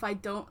therefore, if I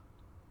don't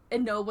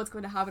know what's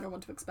going to happen or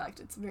what to expect,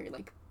 it's very,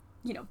 like,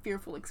 you know,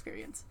 fearful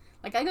experience.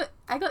 Like, I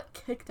got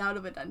kicked out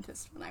of a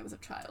dentist when I was a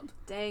child.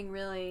 Dang,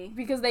 really?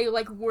 Because they,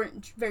 like,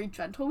 weren't very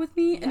gentle with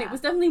me, and it Yeah.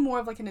 was definitely more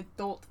of, like, an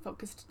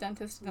adult-focused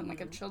dentist than, like,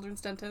 a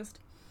children's dentist.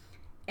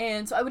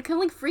 And so I would kind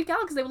of, like, freak out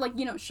because they would, like,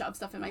 you know, shove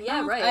stuff in my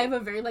mouth. right. I have a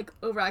very, like,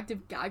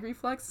 overactive gag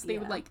reflex. So they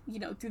would, Yeah. like, you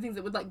know, do things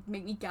that would, like,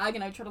 make me gag,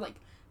 and I would try to, like,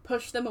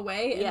 push them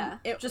away. And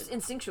Yeah. Just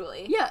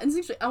instinctually. Yeah,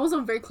 instinctually. I'm also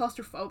very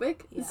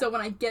claustrophobic. Yeah. So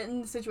when I get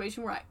in a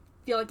situation where I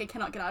feel like I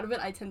cannot get out of it,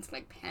 I tend to,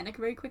 like, panic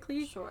very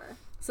quickly. Sure.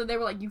 So they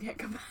were like, you can't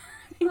come back.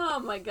 Oh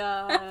my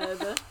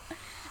god.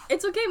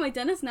 It's okay. My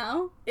dentist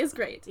now is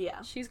great.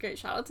 Yeah. She's great.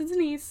 Shout out to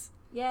Denise.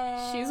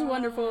 Yeah. She's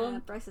wonderful.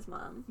 Bryce's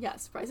mom.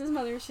 Yes, Bryce's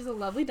mother. She's a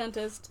lovely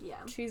dentist.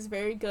 Yeah. She's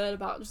very good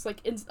about just, like,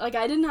 like,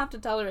 I didn't have to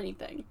tell her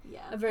anything.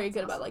 Yeah. I'm very that's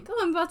good about, awesome. like, oh,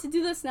 I'm about to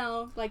do this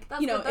now. Like,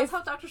 That's you know, good. That's if,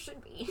 how doctors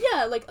should be.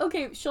 yeah, like,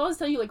 okay, she'll always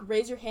tell you, like,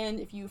 raise your hand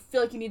if you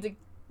feel like you need to,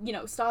 you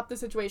know, stop the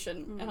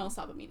situation, and I'll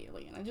stop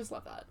immediately, and I just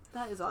love that.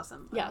 That is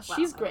awesome. Yeah, Wow, she's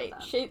I love great.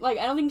 that. She, like,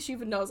 I don't think she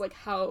even knows, like,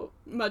 how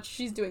much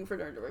she's doing for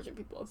neurodivergent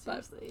people,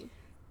 but, Seriously.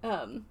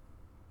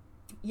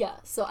 yeah,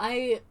 so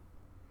I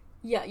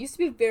used to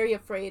be very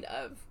afraid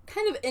of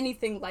kind of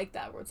anything like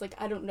that, where it's like,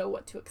 I don't know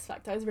what to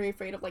expect. I was very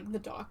afraid of, like, the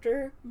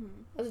doctor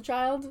as a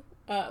child,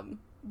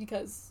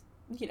 because,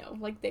 you know,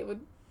 like, they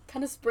would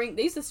kind of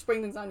they used to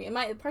spring things on me, and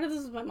part of this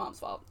was my mom's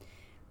fault,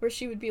 where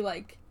she would be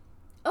like,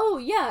 oh,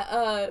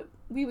 yeah,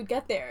 we would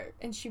get there,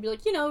 and she'd be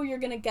like, you know, you're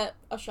gonna get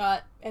a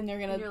shot, and they're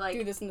gonna like,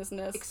 do this and this and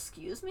this.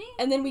 Excuse me?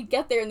 And then we'd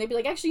get there, and they'd be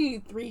like, actually, you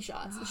need 3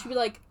 shots. And she'd be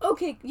like,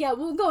 okay, yeah,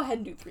 we'll go ahead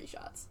and do 3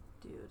 shots.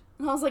 Dude.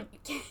 And I was like,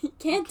 you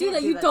can't do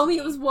that. do You that told to me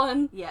me. it was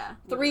 1. Yeah.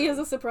 3 is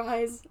a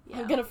surprise. Yeah.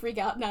 I'm gonna freak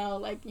out now.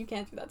 Like, you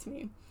can't do that to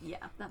me. Yeah,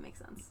 that makes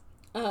sense.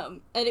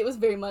 And it was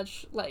very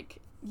much, like,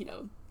 you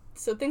know,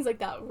 so things like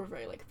that were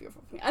very, like,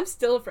 fearful for me. I'm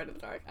still afraid of the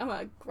dark. I'm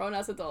a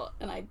grown-ass adult,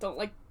 and I don't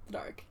like the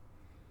dark.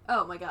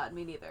 Oh my god,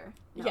 me neither.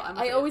 No, yeah, I'm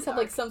I afraid always of the have,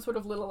 like, dark. some sort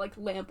of little, like,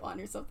 lamp on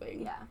or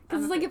something. Yeah.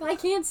 Because it's like, if I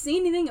can't see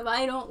anything, if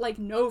I don't, like,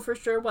 know for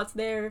sure what's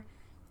there,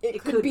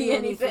 it could be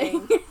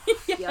anything.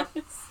 Yes. Yep.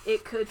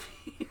 It could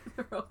be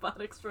the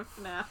robotics from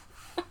FNAF.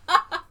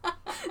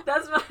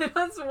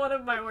 That's one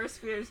of my worst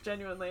fears,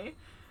 genuinely.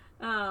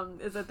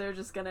 is that they're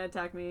just gonna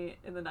attack me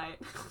in the night.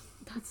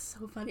 That's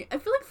so funny. I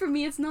feel like for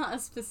me, it's not a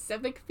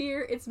specific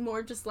fear. It's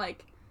more just,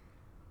 like,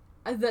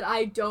 that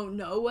I don't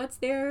know what's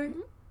there.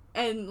 Mm-hmm.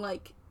 And,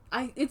 like,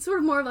 it's sort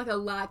of more of, like, a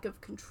lack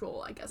of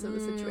control, I guess, of a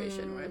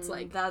situation where it's,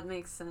 like... That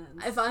makes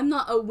sense. If I'm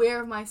not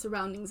aware of my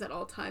surroundings at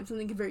all times,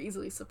 something can very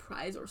easily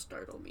surprise or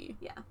startle me.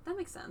 Yeah, that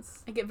makes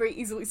sense. I get very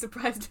easily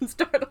surprised and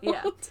startled.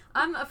 Yeah.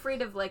 I'm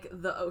afraid of, like,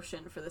 the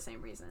ocean for the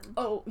same reason.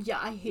 Oh, yeah,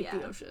 I hate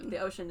the ocean. The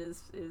ocean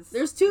is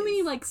There's too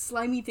many, like,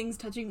 slimy things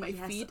touching my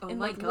feet, and,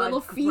 like, God,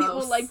 little feet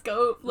will, like,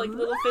 go... Like,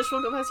 little fish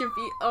will go past your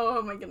feet.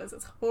 Oh, my goodness,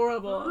 it's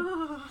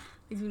horrible.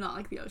 I do not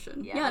like the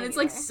ocean. Yeah, and it's,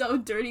 like, so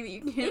dirty that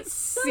you can't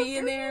see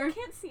in there. You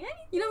can't see anything.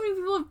 You know how many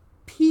people have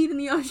peed in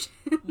the ocean?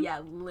 Yeah,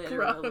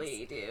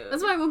 literally, dude.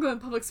 That's why I won't go in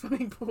public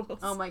swimming pools.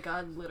 Oh my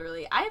god,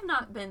 literally. I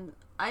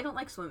don't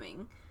like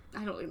swimming.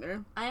 I don't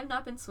either. I have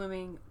not been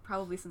swimming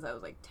probably since I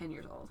was, like, 10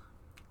 years old.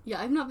 Yeah,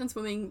 I've not been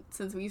swimming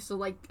since we used to,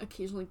 like,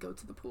 occasionally go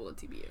to the pool at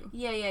TBU.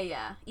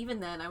 Yeah.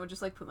 Even then, I would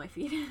just, like, put my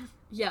feet in.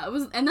 Yeah,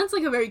 and that's,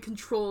 like, a very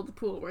controlled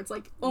pool where it's,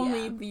 like,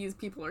 only these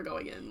people are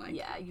going in. Like,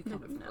 yeah, you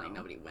kind of know. Like,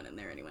 nobody went in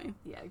there anyway.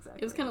 Yeah,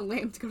 exactly. It was kind of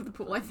lame to go to the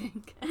pool, I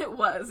think. It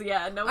was,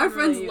 yeah. No one Our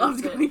friends really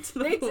loved going to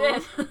the pool. They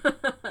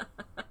did.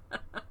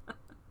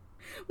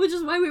 Which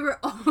is why we were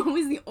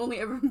always the only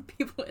ever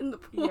people in the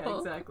pool. Yeah,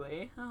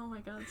 exactly. Oh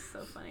my god, it's so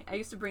funny. I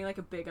used to bring, like,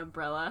 a big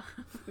umbrella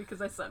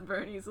because I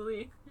sunburn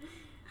easily.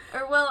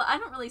 Or, well, I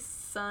don't really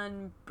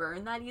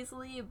sunburn that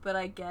easily, but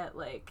I get,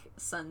 like,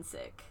 sun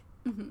sick,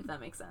 if that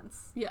makes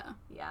sense. Yeah.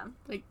 Yeah.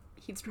 Like,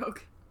 heat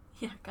stroke.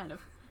 Yeah, kind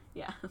of.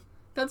 Yeah.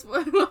 That's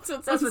what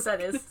that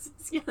is.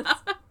 Yes.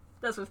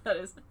 That's what that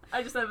is.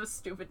 I just have a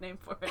stupid name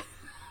for it.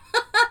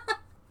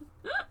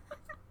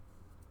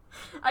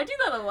 I do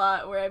that a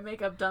lot, where I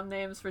make up dumb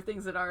names for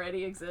things that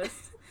already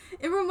exist.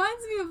 It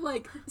reminds me of,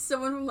 like,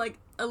 someone from, like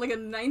a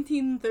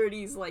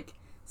 1930s, like,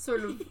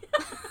 sort of...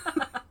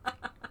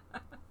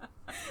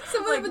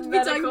 Someone would be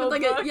talking with,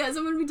 like,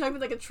 someone would be talking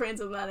with, like, a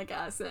transatlantic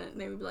accent,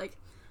 and they would be like,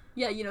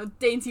 yeah, you know,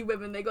 dainty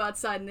women, they go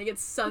outside and they get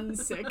sun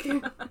sick.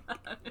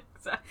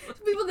 Exactly.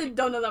 People that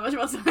don't know that much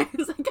about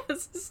science, I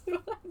guess, is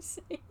what I'm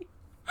saying.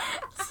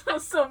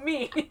 So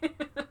me.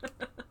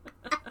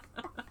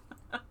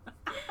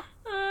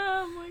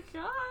 Oh my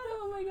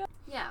god.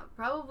 Yeah,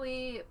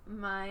 probably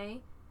my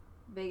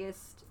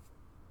biggest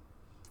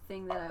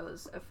thing that I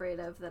was afraid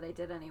of that I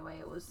did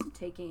anyway was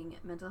taking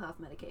mental health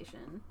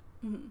medication.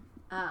 Mm-hmm.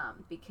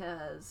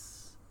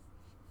 Because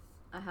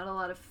I had a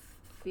lot of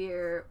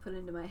fear put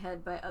into my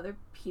head by other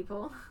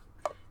people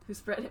who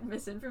spread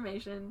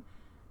misinformation.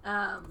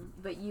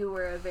 But you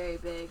were a very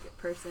big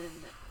proponent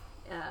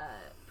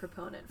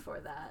for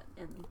that,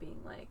 and being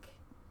like,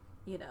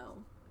 you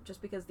know,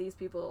 just because these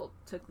people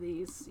took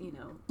these, you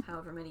know,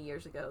 however many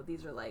years ago,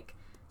 these are like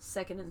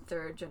second and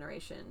third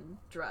generation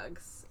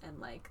drugs, and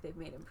like they've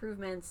made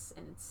improvements,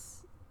 and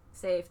it's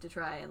safe to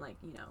try, and like,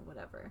 you know,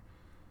 whatever.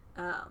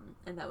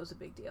 And that was a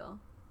big deal.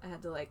 I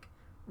had to like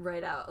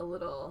write out a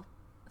little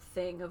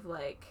thing of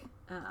like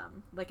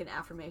an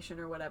affirmation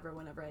or whatever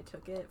whenever I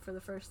took it for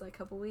the first like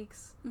couple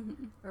weeks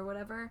or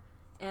whatever.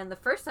 And the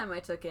first time I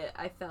took it,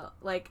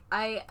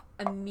 I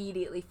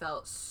immediately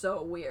felt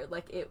so weird.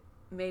 Like it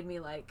made me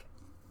like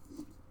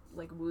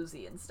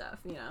woozy and stuff,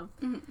 you know.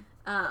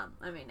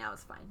 I mean, now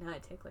it's fine. Now I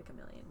take like a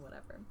million,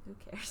 whatever. Who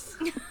cares?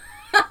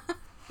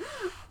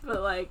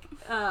 But like,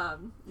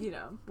 you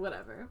know,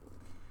 whatever.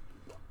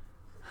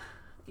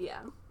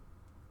 Yeah.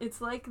 It's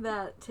like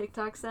that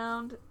TikTok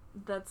sound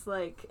that's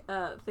like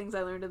things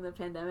I learned in the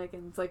pandemic,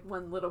 and it's like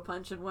one little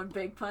punch and one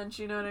big punch,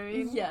 you know what I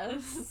mean?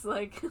 Yes. It's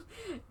like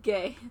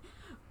gay,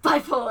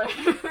 bipolar.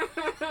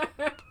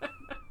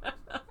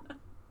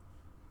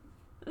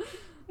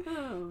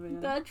 Oh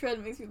man. That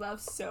trend makes me laugh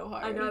so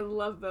hard. I know, I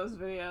love those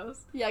videos.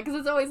 Yeah, because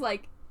it's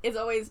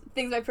always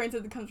things my parents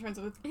had to come to terms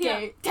with.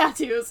 Gay,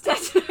 tattoos.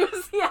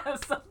 Yeah,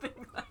 something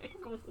like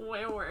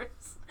way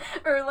worse,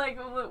 or like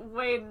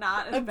way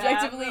not as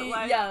objectively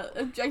bad, like,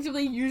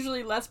 objectively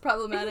usually less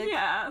problematic.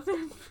 Yeah.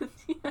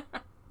 Yeah.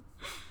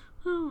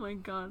 Oh my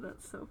god,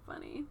 that's so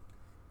funny.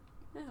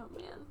 Oh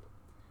man.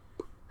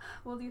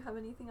 Well, do you have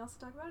anything else to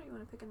talk about, or you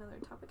want to pick another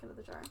topic out of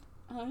the jar?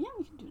 Yeah,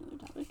 we can do another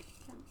topic.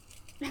 Okay.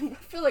 I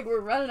feel like we're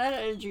running out of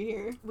energy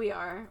here. We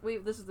are.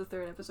 This is the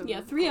third episode.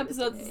 Yeah, 3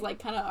 episodes is like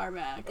kind of our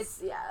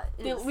max.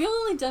 We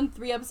only done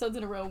 3 episodes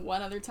in a row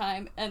one other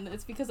time, and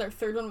it's because our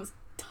third one was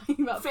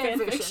talking about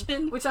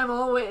fanfiction, which I'm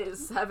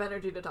always have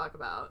energy to talk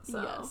about.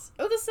 So. Yes.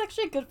 Oh, this is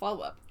actually a good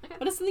follow-up. Okay.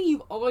 But it's something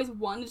you've always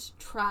wanted to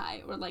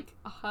try, or like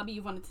a hobby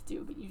you wanted to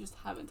do, but you just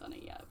haven't done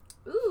it yet.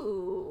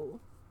 Ooh.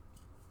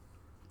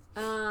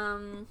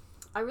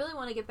 I really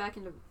want to get back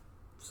into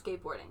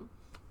skateboarding.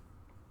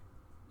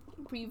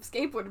 But you've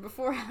skateboarded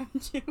before,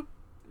 haven't you?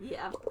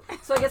 Yeah.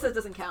 So I guess that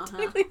doesn't count, huh?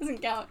 Technically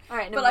doesn't count.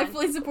 Alright, but I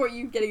fully support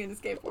you getting into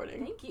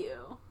skateboarding. Thank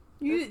you.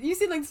 You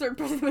seem like the sort of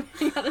person who would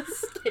hang out a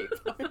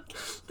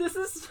skateboard. This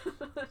is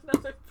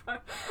another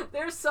part.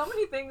 There's so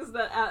many things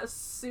that as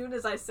soon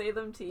as I say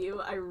them to you,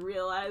 I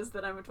realize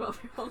that I'm a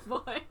 12-year-old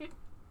boy.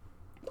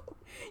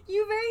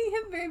 You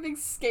have very big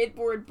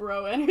skateboard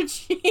bro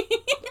energy.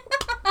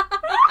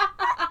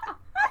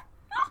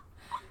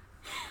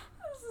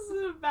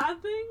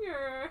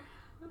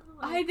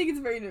 I think it's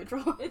very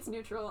neutral. It's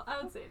neutral.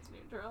 I would say it's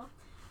neutral.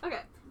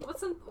 Okay,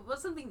 what's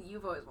something that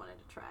you've always wanted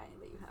to try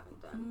that you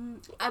haven't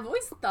done? I've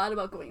always thought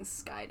about going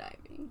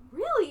skydiving.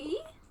 Really?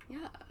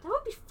 Yeah. That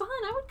would be fun.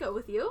 I would go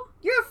with you.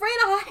 You're afraid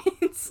of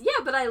heights.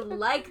 Yeah, but I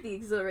like the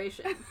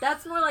exhilaration.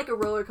 That's more like a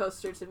roller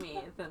coaster to me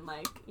than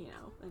like,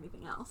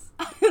 anything else.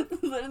 I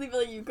literally feel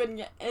like you couldn't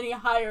get any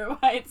higher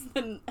heights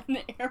than an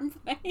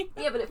airplane.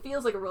 Yeah, but it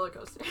feels like a roller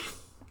coaster.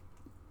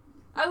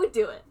 I would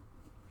do it.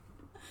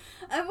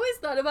 I've always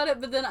thought about it,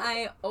 but then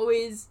I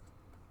always,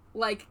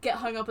 like, get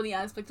hung up on the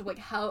aspect of, like,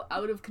 how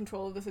out of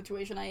control of the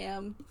situation I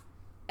am.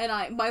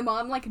 And my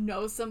mom, like,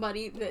 knows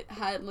somebody that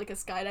had, like, a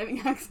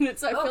skydiving accident,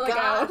 so I feel like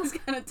I always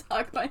kind of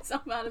talk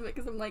myself out of it,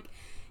 because I'm like,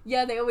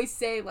 yeah, they always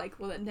say, like,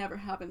 well, it never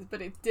happens,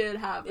 but it did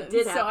happen.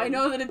 So I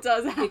know that it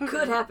does happen. It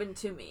could happen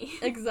to me.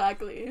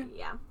 Exactly.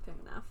 Yeah, fair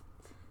enough.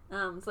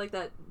 It's like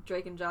that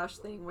Drake and Josh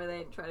thing where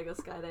they try to go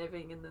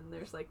skydiving, and then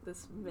there's, like,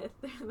 this myth.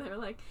 They're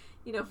like,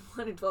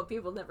 1 in 12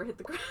 people never hit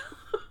the ground.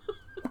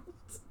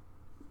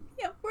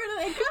 Yeah, where do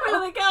they go? Where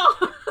do they go?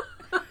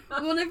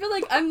 Well, and I feel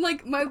like I'm,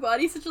 like, my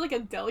body's such, like, a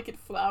delicate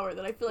flower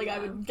that I feel like I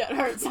would get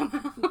hurt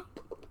somehow.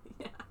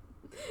 Yeah.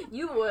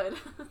 You would.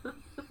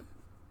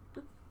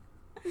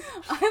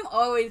 I'm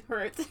always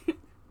hurt.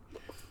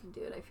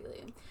 Dude, I feel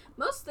you.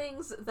 Most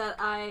things that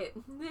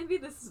maybe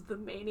this is the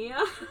mania.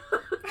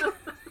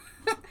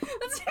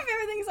 That's my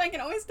favorite thing, is I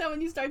can always tell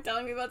when you start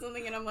telling me about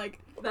something and I'm like,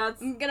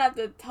 I'm gonna have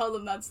to tell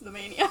them that's the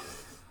mania.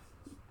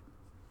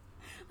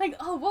 Like,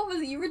 oh, what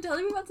was it? You were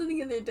telling me about something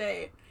the other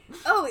day.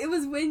 Oh, it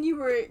was when you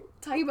were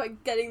talking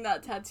about getting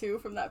that tattoo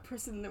from that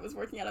person that was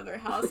working out of their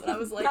house, and I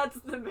was like, that's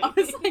the mania. I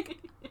was like,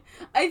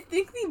 I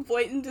think the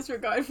blatant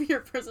disregard for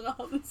your personal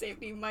health and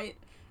safety might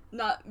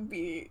not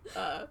be,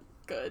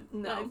 good.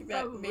 No, I think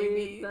that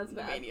maybe that's the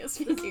bad. mania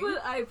speaking. This is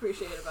what I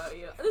appreciate about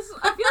you.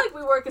 I feel like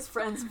we work as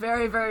friends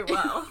very, very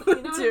well. You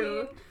know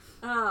what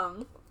I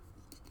mean?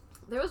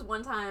 There was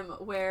one time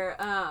where,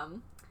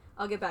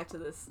 I'll get back to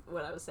this,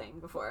 what I was saying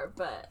before,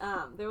 but,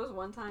 there was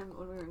one time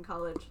when we were in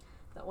college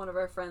that one of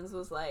our friends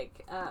was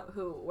like,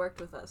 who worked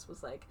with us,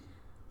 was like,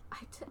 I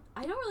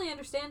don't really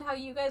understand how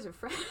you guys are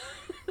friends.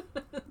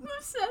 Who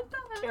said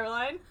that?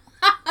 Caroline.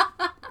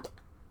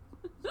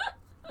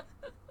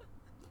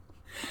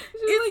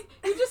 She's like,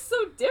 you're just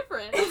so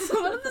different. It's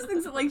one of those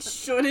things that, like,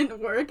 shouldn't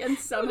work, and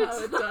somehow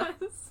it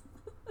does.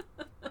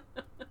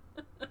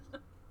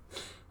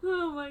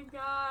 Oh my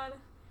god.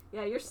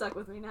 Yeah, you're stuck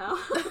with me now.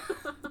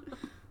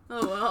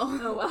 Oh well.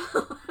 Oh well.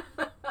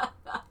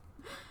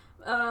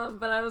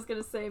 But I was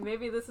gonna say,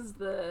 maybe this is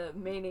the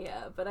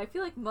mania, but I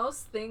feel like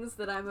most things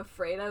that I'm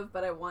afraid of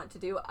but I want to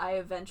do, I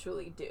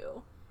eventually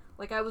do.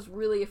 Like, I was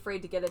really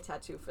afraid to get a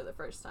tattoo for the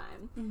first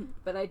time,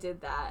 but I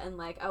did that, and,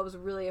 like, I was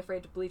really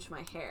afraid to bleach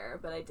my hair,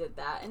 but I did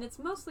that, and it's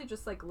mostly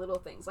just, like, little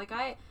things. Like,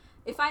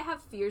 if I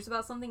have fears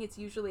about something, it's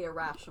usually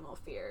irrational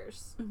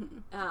fears,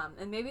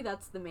 and maybe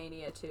that's the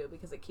mania, too,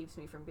 because it keeps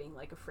me from being,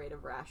 like, afraid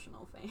of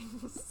rational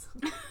things.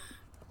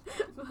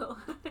 But,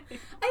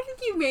 like, I think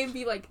you may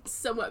be, like,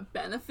 somewhat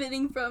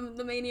benefiting from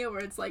the mania,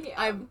 where it's like,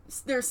 yeah.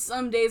 there's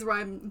some days where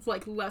I'm,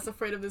 like, less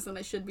afraid of this than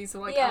I should be,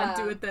 so, like, Yeah.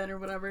 I'll do it then or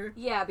whatever.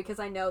 Yeah, because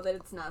I know that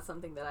it's not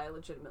something that I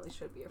legitimately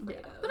should be afraid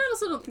of. But I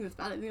also don't think that's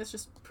bad. I think that's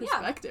just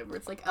perspective, where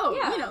it's like, oh,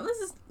 this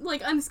is,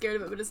 like, I'm scared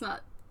of it, but it's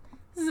not,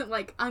 this isn't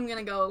like, I'm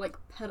gonna go, like,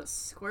 pet a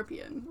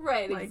scorpion.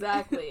 Right, like,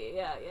 exactly.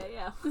 Yeah.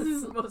 This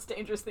is the most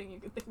dangerous thing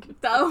you could think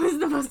of. That was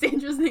the most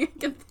dangerous thing I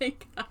could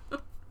think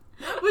of.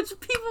 Which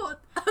people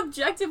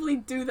objectively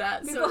do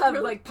that. People have,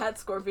 really, like, pet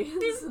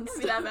scorpions and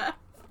stuff.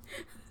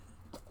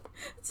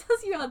 It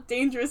tells you how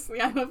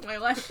dangerously I live my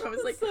life. I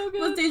was like, so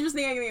most dangerous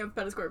thing I can think of,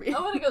 pet a scorpion.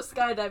 I want to go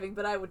skydiving,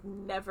 but I would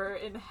never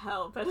in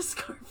hell pet a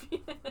scorpion.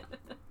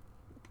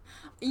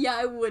 Yeah,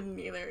 I wouldn't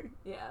either.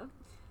 Yeah.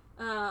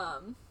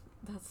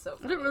 That's so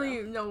funny. I don't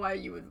really know why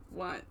you would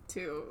want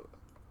to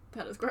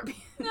pet a scorpion.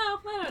 No,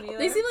 I don't either.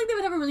 They seem like they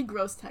would have a really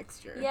gross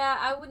texture. Yeah,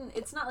 I wouldn't.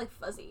 It's not, like,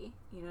 fuzzy.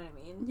 You know what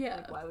I mean? Yeah.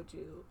 Like, why would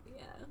you,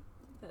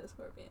 pet a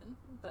scorpion?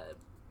 But,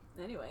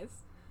 anyways.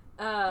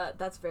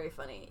 That's very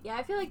funny. Yeah,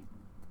 I feel like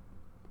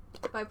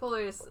I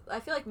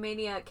feel like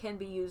mania can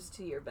be used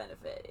to your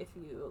benefit if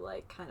you,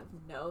 like, kind of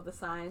know the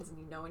signs and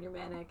you know when you're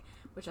manic,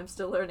 which I'm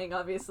still learning,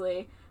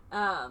 obviously.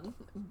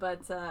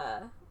 But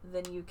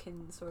then you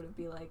can sort of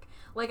be like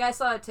I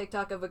saw a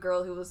TikTok of a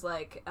girl who was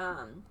like,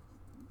 I'm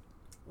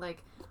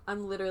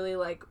literally,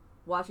 like,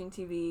 watching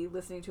TV,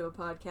 listening to a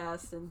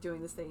podcast, and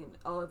doing this thing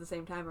all at the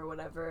same time or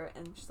whatever,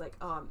 and she's like,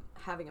 oh, I'm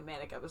having a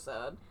manic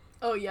episode.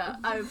 Oh, yeah,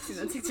 I've seen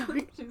that TikTok.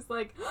 She's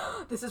like,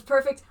 oh, this is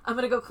perfect, I'm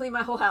gonna go clean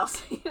my whole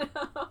house, you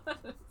know?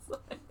 It's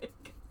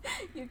like,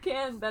 you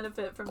can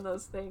benefit from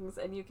those things,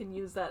 and you can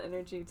use that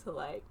energy to,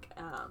 like,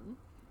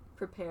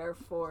 prepare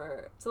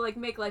to, like,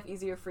 make life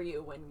easier for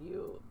you when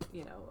you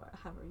are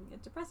having a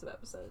depressive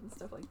episode and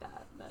stuff like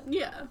that. But,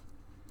 yeah.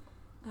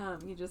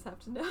 You just have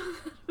to know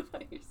that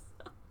about yourself.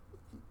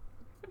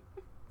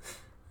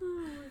 Oh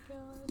my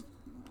god.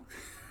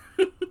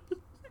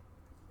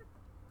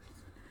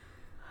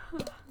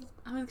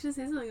 I was gonna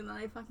say something and then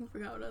I fucking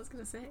forgot what I was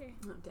gonna say.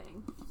 Oh,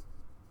 dang.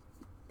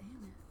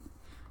 Damn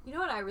it. You know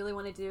what I really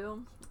want to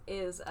do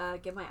is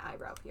get my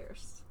eyebrow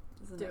pierced.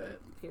 This is another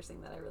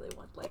piercing that I really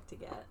want to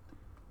get.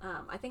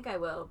 I think I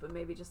will, but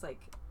maybe just like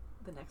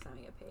the next time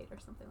I get paid or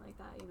something like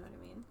that. You know what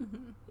I mean?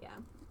 Mm-hmm. Yeah.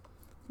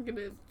 I'm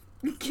gonna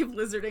give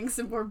Lizarding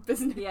some more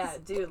business. Yeah,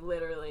 dude,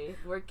 literally.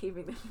 We're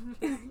keeping them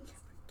in business.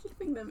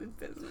 Keeping them in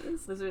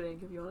business.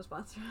 Lizarding, if you want to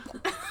sponsor.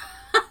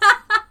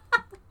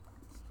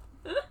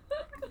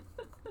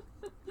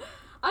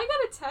 I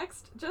got a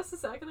text just a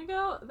second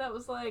ago that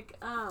was like,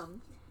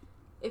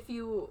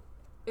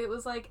 it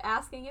was like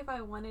asking if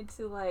I wanted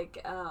to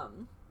like,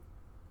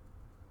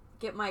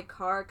 get my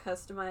car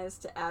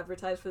customized to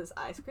advertise for this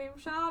ice cream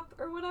shop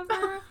or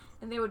whatever,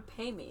 and they would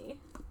pay me.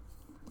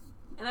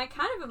 And I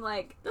kind of am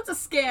like, that's a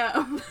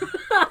scam.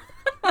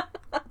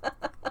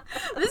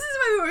 This is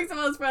why we work so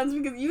well as friends,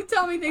 because you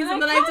tell me things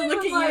and then I have to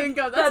look at you and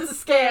go, that's a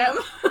scam.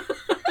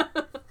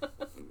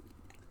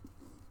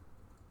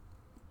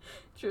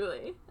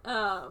 Truly.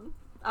 I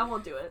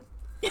won't do it.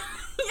 Yeah,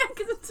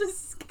 because it's a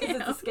scam.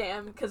 Because it's a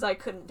scam, because I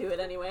couldn't do it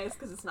anyways,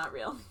 because it's not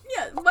real.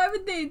 Yeah, why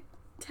would they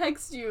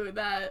text you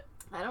that?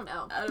 I don't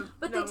know. Out of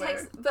but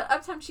nowhere. But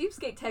Uptown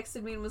Cheapskate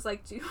texted me and was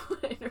like, do you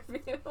want to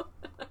interview?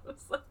 And I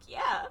was like,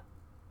 yeah.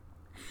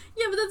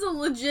 Yeah, but that's a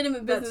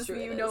legitimate business that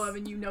you know of,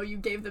 and you know you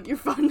gave them your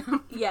phone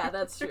number. Yeah,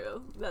 that's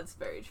true. That's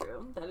very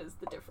true. That is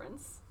the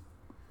difference.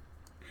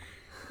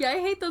 Yeah, I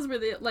hate those where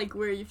they, like,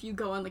 where if you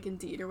go on, like,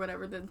 Indeed or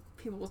whatever, then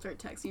people will start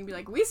texting you and be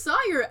like, we saw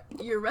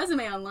your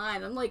resume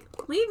online. I'm like,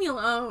 leave me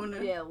alone.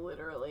 Yeah,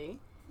 literally.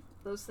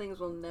 Those things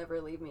will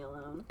never leave me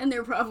alone. And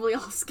they're probably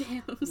all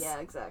scams. Yeah,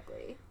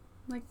 exactly.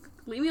 Like,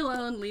 leave me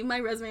alone, leave my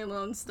resume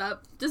alone,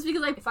 stop. Just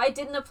because if I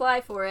didn't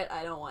apply for it,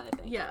 I don't want it.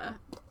 Yeah.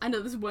 I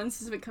know this one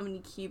specific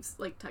company keeps,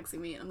 like, texting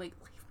me, and I'm like,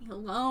 leave me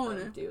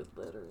alone. Oh, dude,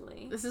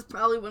 literally. This is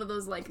probably one of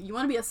those, like, you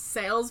want to be a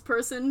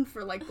salesperson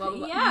for, like, blah, blah,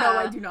 blah. Yeah. No,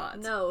 I do not.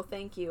 No,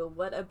 thank you.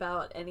 What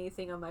about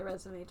anything on my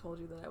resume told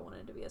you that I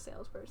wanted to be a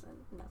salesperson?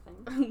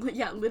 Nothing.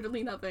 Yeah,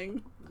 literally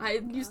nothing.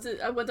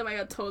 One time I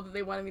got told that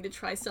they wanted me to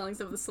try selling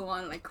stuff at the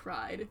salon, and I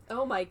cried.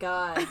 Oh my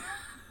god.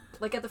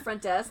 Like at the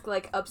front desk,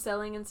 like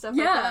upselling and stuff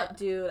like that?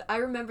 Dude, I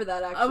remember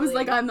that actually. I was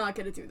like, I'm not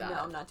gonna do that. No,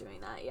 I'm not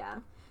doing that, yeah.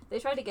 They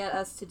tried to get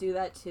us to do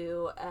that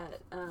too at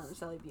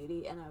Sally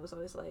Beauty, and I was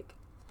always like,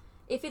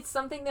 if it's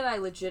something that I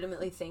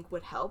legitimately think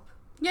would help.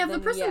 Yeah, if the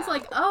person's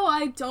like, oh,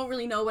 I don't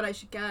really know what I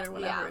should get or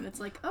whatever, and it's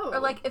like, oh.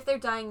 Or like if they're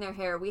dyeing their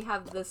hair, we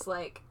have this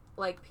like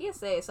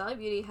PSA, Sally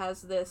Beauty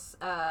has this,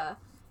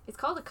 it's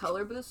called a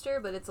color booster,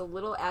 but it's a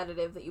little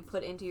additive that you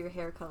put into your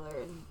hair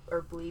color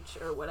or bleach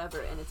or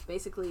whatever, and it's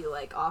basically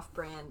like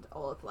off-brand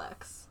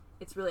Olaplex.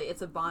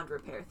 It's a bond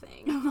repair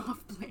thing.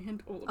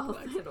 Off-brand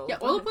Olaplex. Yeah,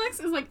 Olaplex.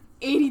 Olaplex is like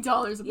 $80 a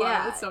bottle.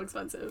 Yeah. It's so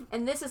expensive.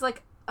 And this is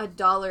like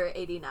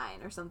 $1.89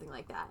 or something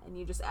like that, and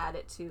you just add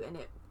it to, and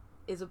it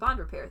is a bond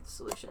repair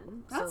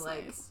solution. That's so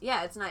like, nice.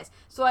 Yeah, it's nice.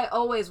 So I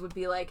always would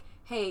be like,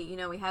 hey,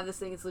 we have this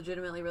thing, it's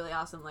legitimately really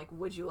awesome, like,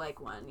 would you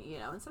like one,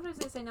 and sometimes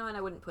they say no and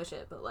I wouldn't push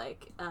it, but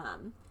like,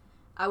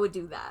 I would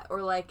do that.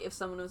 Or like, if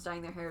someone was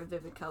dyeing their hair a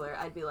vivid color,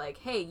 I'd be like,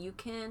 hey, you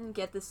can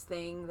get this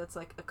thing that's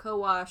like a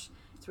co-wash,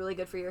 it's really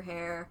good for your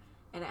hair,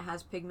 and it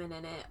has pigment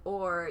in it,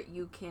 or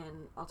you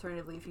can,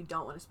 alternatively, if you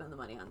don't want to spend the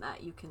money on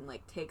that, you can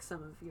like take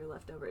some of your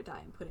leftover dye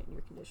and put it in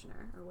your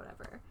conditioner or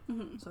whatever.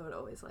 Mm-hmm. So I would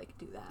always like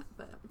do that,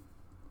 but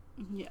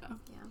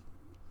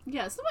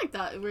yeah, stuff like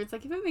that where it's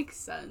like, if it makes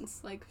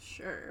sense, like,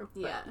 sure.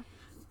 But.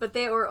 But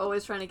they were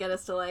always trying to get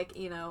us to like,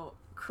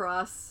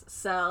 cross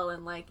sell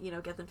and like,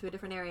 get them to a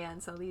different area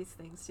and sell these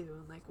things too,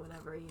 and like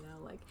whatever,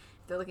 like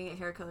if they're looking at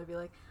hair color, be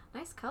like,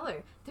 nice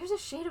color, there's a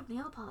shade of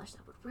nail polish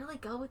that would really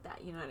go with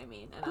that, you know what I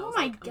mean? And I was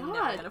like, God, I'm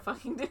never gonna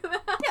fucking do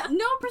that. Yeah,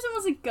 no person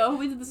wants to go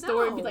into the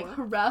store and be like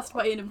harassed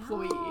by an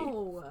employee.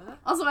 No.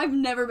 Also, I've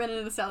never been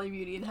in a Sally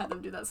Beauty and had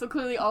them do that, so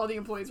clearly all the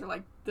employees were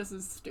like, this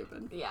is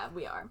stupid. Yeah,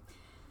 we are.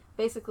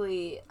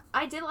 Basically,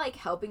 I did like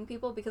helping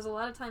people, because a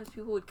lot of times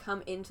people would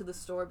come into the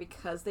store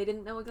because they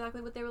didn't know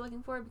exactly what they were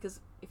looking for, because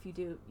if you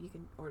do, you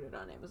can order it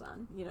on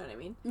Amazon, you know what I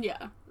mean?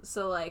 Yeah.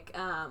 So like,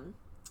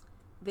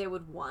 they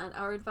would want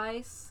our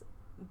advice,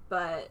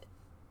 but,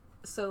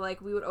 so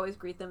like, we would always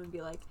greet them and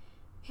be like,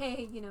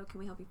 hey, can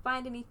we help you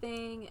find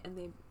anything?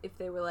 And if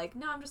they were like,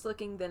 no, I'm just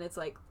looking, then it's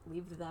like,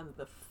 leave them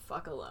the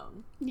fuck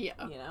alone. Yeah.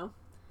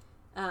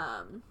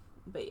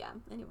 But yeah,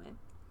 anyway.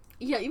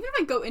 Yeah, even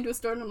if I go into a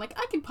store and I'm like,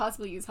 I could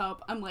possibly use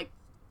help, I'm like...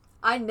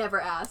 I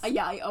never ask.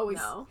 Yeah, I always...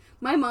 No.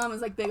 My mom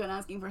is like big on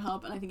asking for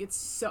help, and I think it's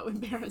so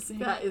embarrassing.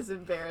 That is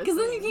embarrassing. Because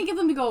then you can't get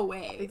them to go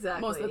away.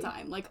 Exactly. Most of the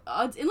time. Like,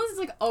 unless it's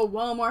like a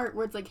Walmart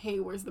where it's like, hey,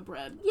 where's the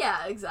bread?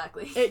 Yeah,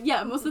 exactly.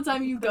 Most of the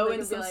time you go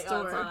into some like, store...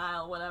 Oh, it's on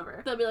aisle,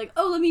 whatever. They'll be like,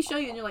 oh, let me show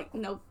you, and you're like,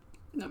 nope.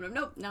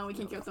 Nope. Now we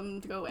can't get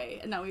them to go away.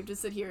 And now we have to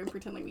sit here and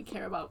pretend like we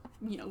care about,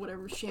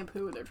 whatever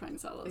shampoo they're trying to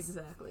sell us.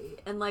 Exactly.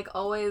 And like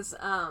always,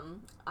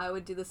 I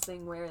would do this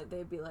thing where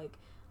I'd be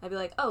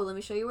like, oh, let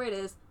me show you where it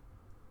is.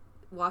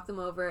 Walk them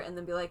over and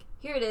then be like,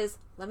 here it is.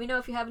 Let me know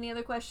if you have any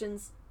other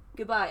questions.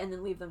 Goodbye. And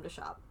then leave them to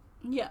shop.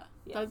 Yeah.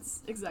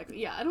 That's exactly.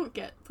 Yeah, I don't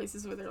get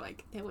places where they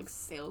have like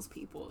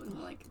salespeople and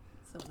they're like,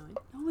 so annoying.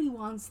 Nobody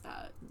wants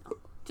that. No.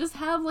 just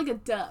have, like, a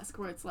desk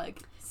where it's, like,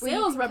 Where you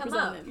sales can come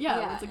representative. up. Yeah, Yeah,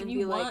 where it's, like, if and you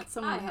be want like,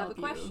 someone I to have help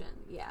a question.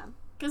 Yeah.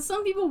 Because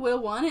some people will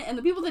want it, and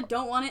the people that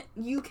don't want it,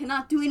 you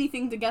cannot do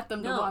anything to get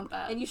them to want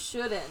that. And you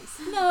shouldn't.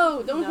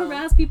 No, don't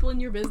harass people in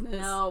your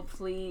business. No,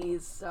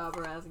 please stop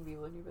harassing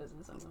people in your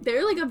business.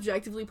 They're, like,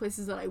 objectively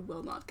places that I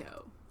will not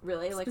go.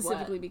 Really? Like,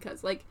 specifically what?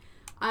 Because, like,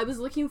 I was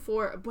looking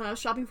for, when I was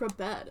shopping for a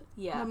bed.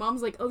 Yeah. My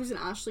mom's like, oh, there's an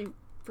Ashley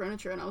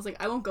Furniture, and I was like,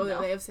 I won't go there.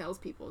 No. They have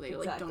salespeople. They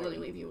like don't really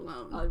leave you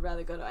alone. I'd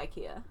rather go to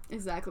IKEA.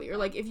 Exactly. Or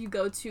like if you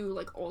go to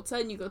like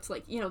Ulta and you go to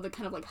like, you know, the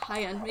kind of like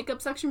high end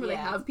makeup section where they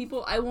have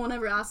people, I won't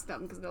ever ask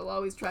them because they'll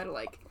always try to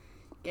like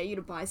get you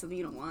to buy something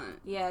you don't want.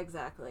 Yeah,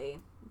 exactly.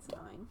 It's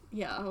annoying.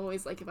 Yeah, I'll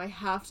always like if I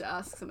have to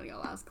ask somebody,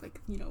 I'll ask like,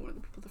 you know, one of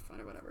the people at the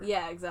front or whatever.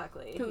 Yeah,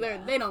 exactly. Because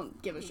they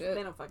don't give a shit.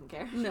 They don't fucking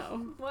care.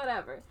 No.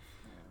 Whatever.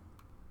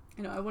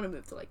 I know, I want to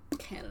move to like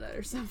Canada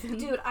or something.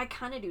 Dude, I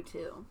kind of do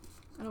too.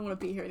 I don't want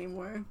to be here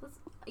anymore.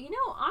 You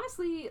know,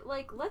 honestly,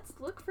 like, let's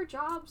look for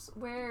jobs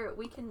where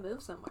we can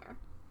move somewhere.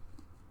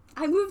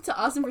 I moved to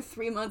Austin for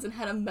 3 months and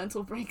had a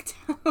mental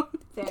breakdown.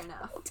 Fair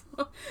enough.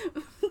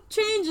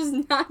 Change is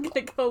not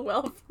gonna go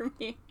well for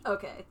me.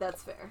 Okay,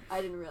 that's fair. I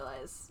didn't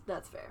realize.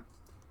 That's fair.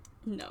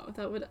 No,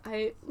 that would,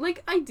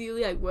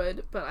 ideally I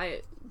would, but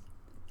I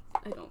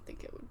don't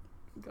think it would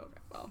go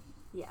very well.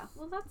 Yeah,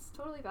 well, that's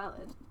totally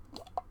valid.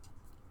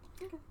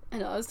 Okay. I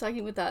know, I was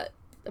talking about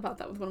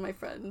that with one of my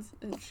friends,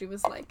 and she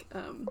was like,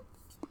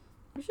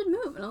 we should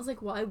move. And I was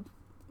like, well,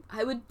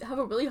 I would have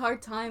a really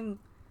hard time,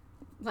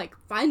 like,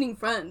 finding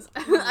friends.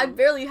 Mm-hmm. I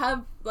barely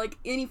have, like,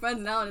 any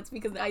friends now, and it's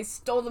because I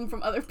stole them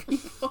from other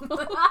people.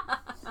 I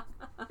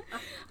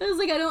was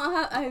like,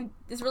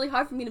 it's really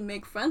hard for me to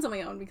make friends on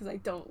my own because I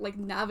don't, like,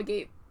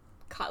 navigate,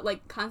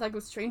 contact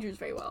with strangers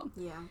very well.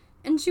 Yeah.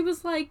 And she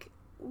was like,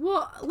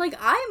 well, like,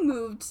 I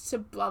moved to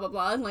blah, blah,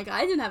 blah, and, like,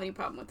 I didn't have any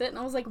problem with it. And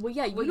I was like, well,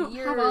 yeah, you don't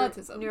have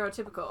autism.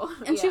 Neurotypical.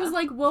 And she was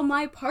like, well,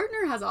 my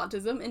partner has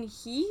autism, and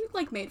he,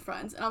 like, made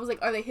friends. And I was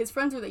like, are they his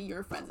friends or are they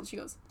your friends? And she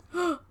goes,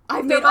 oh,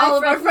 I've made all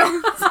of our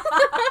friends.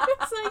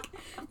 It's like,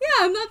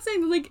 yeah, I'm not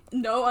saying that, like,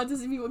 no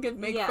autistic people can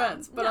make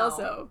friends, but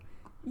also,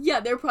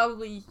 yeah, they're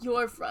probably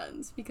your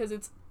friends, because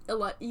it's a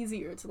lot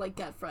easier to, like,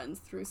 get friends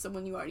through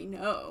someone you already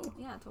know.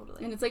 Yeah,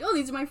 totally. And it's like, oh,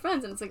 these are my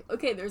friends. And it's like,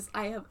 okay,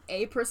 I have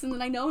a person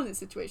that I know in this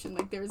situation.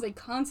 Like, there's a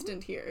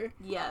constant here.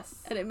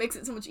 Yes. And it makes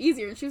it so much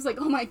easier. And she was like,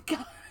 oh my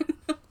god.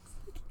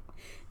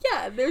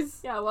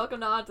 Yeah,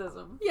 welcome to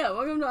autism. Yeah,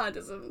 welcome to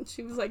autism. And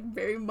she was, like,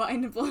 very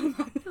mind blown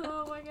about that.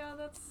 Oh my god,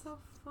 that's so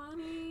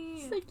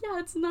funny. It's like, yeah,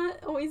 it's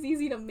not always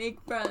easy to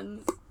make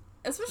friends.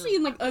 Especially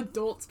in, like,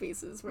 adult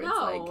spaces where it's,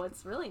 like... No,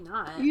 it's really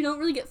not. You don't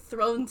really get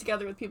thrown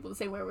together with people the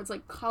same way where it's,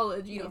 like,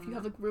 college, you know, if you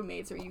have, like,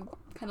 roommates or you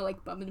kind of,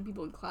 like, bump into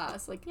people in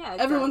class. Like,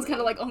 everyone's kind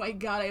of like, oh my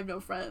god, I have no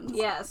friends.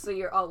 Yeah, so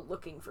you're all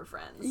looking for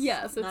friends.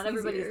 Yeah, so not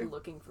everybody's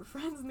looking for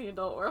friends in the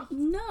adult world.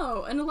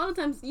 No, and a lot of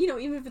times, you know,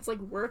 even if it's, like,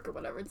 work or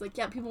whatever, it's like,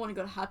 yeah, people want to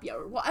go to happy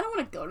hour. Well, I don't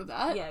want to go to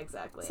that. Yeah,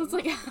 exactly. So it's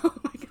like,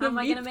 how am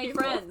I gonna make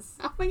friends?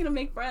 How am I gonna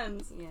make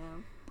friends? Yeah.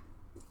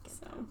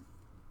 So,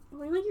 I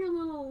like your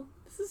little...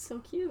 This is so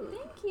cute.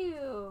 Thank you.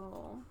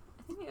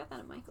 I think I got that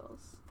at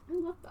Michael's. I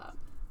love that.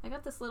 I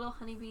got this little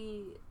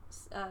honeybee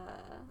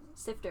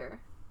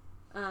sifter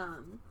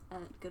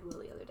at Goodwill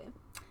the other day.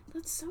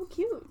 That's so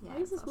cute. Yeah,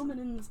 why is this woman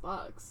in this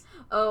box?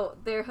 Oh,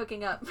 they're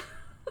hooking up.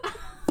 I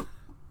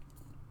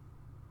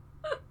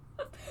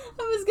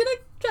was gonna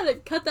try to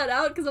cut that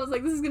out because I was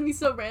like, this is gonna be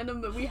so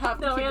random, but we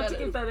have to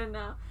keep that in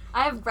now.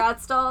 I have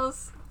Bratz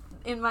dolls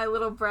in my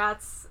little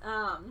Bratz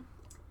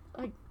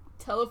like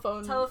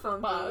telephone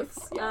box.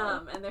 booth, Yeah.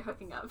 and they're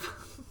hooking up.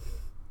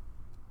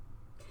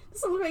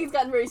 This looks like it's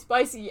gotten very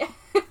spicy yet.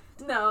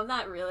 No,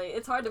 not really.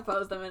 It's hard to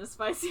pose them in a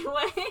spicy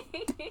way.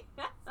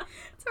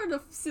 It's hard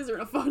to scissor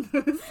in a phone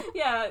booth.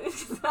 Yeah,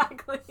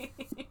 exactly.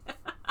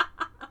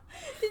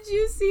 Did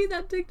you see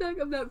that TikTok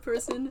of that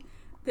person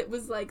that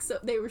was like, so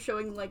they were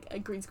showing like a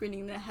green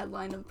screening and the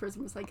headline of the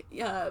person was like,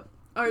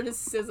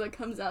 artist SZA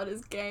comes out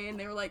as gay, and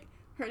they were like,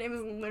 her name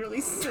is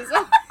literally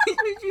SZA.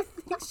 Did you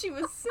think she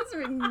was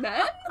scissoring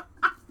men?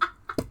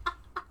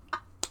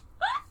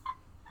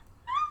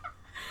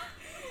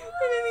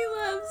 It made me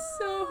laugh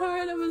so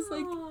hard. I was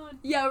like,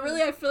 yeah,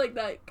 really, I feel like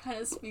that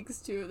kind of speaks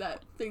to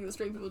that thing that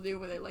straight people do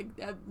where they, like,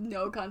 have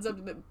no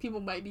concept that people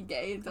might be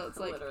gay until it's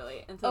like,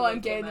 literally. Until I'm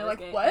gay, and they're like,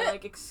 what? They're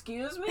like,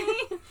 excuse me?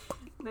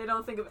 They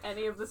don't think of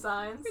any of the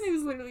signs. Her name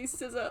is literally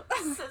SZA.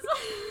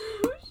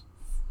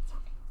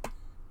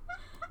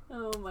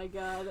 Oh my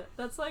god.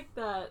 That's like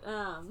that,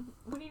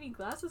 what do you need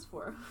glasses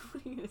for?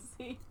 What are you gonna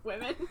see?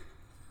 Women?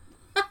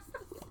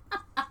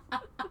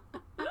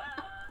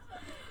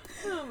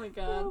 Oh my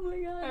god. Oh my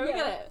god.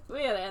 Right,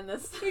 we gotta end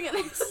this.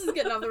 This is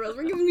getting off the rails.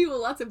 We're giving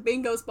people lots of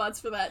bingo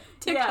spots for that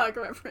TikTok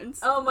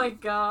reference. Oh my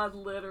god,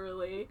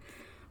 literally.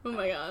 Oh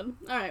my god.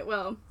 Alright,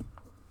 well,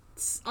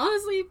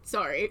 honestly,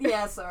 sorry.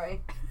 Yeah,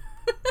 sorry.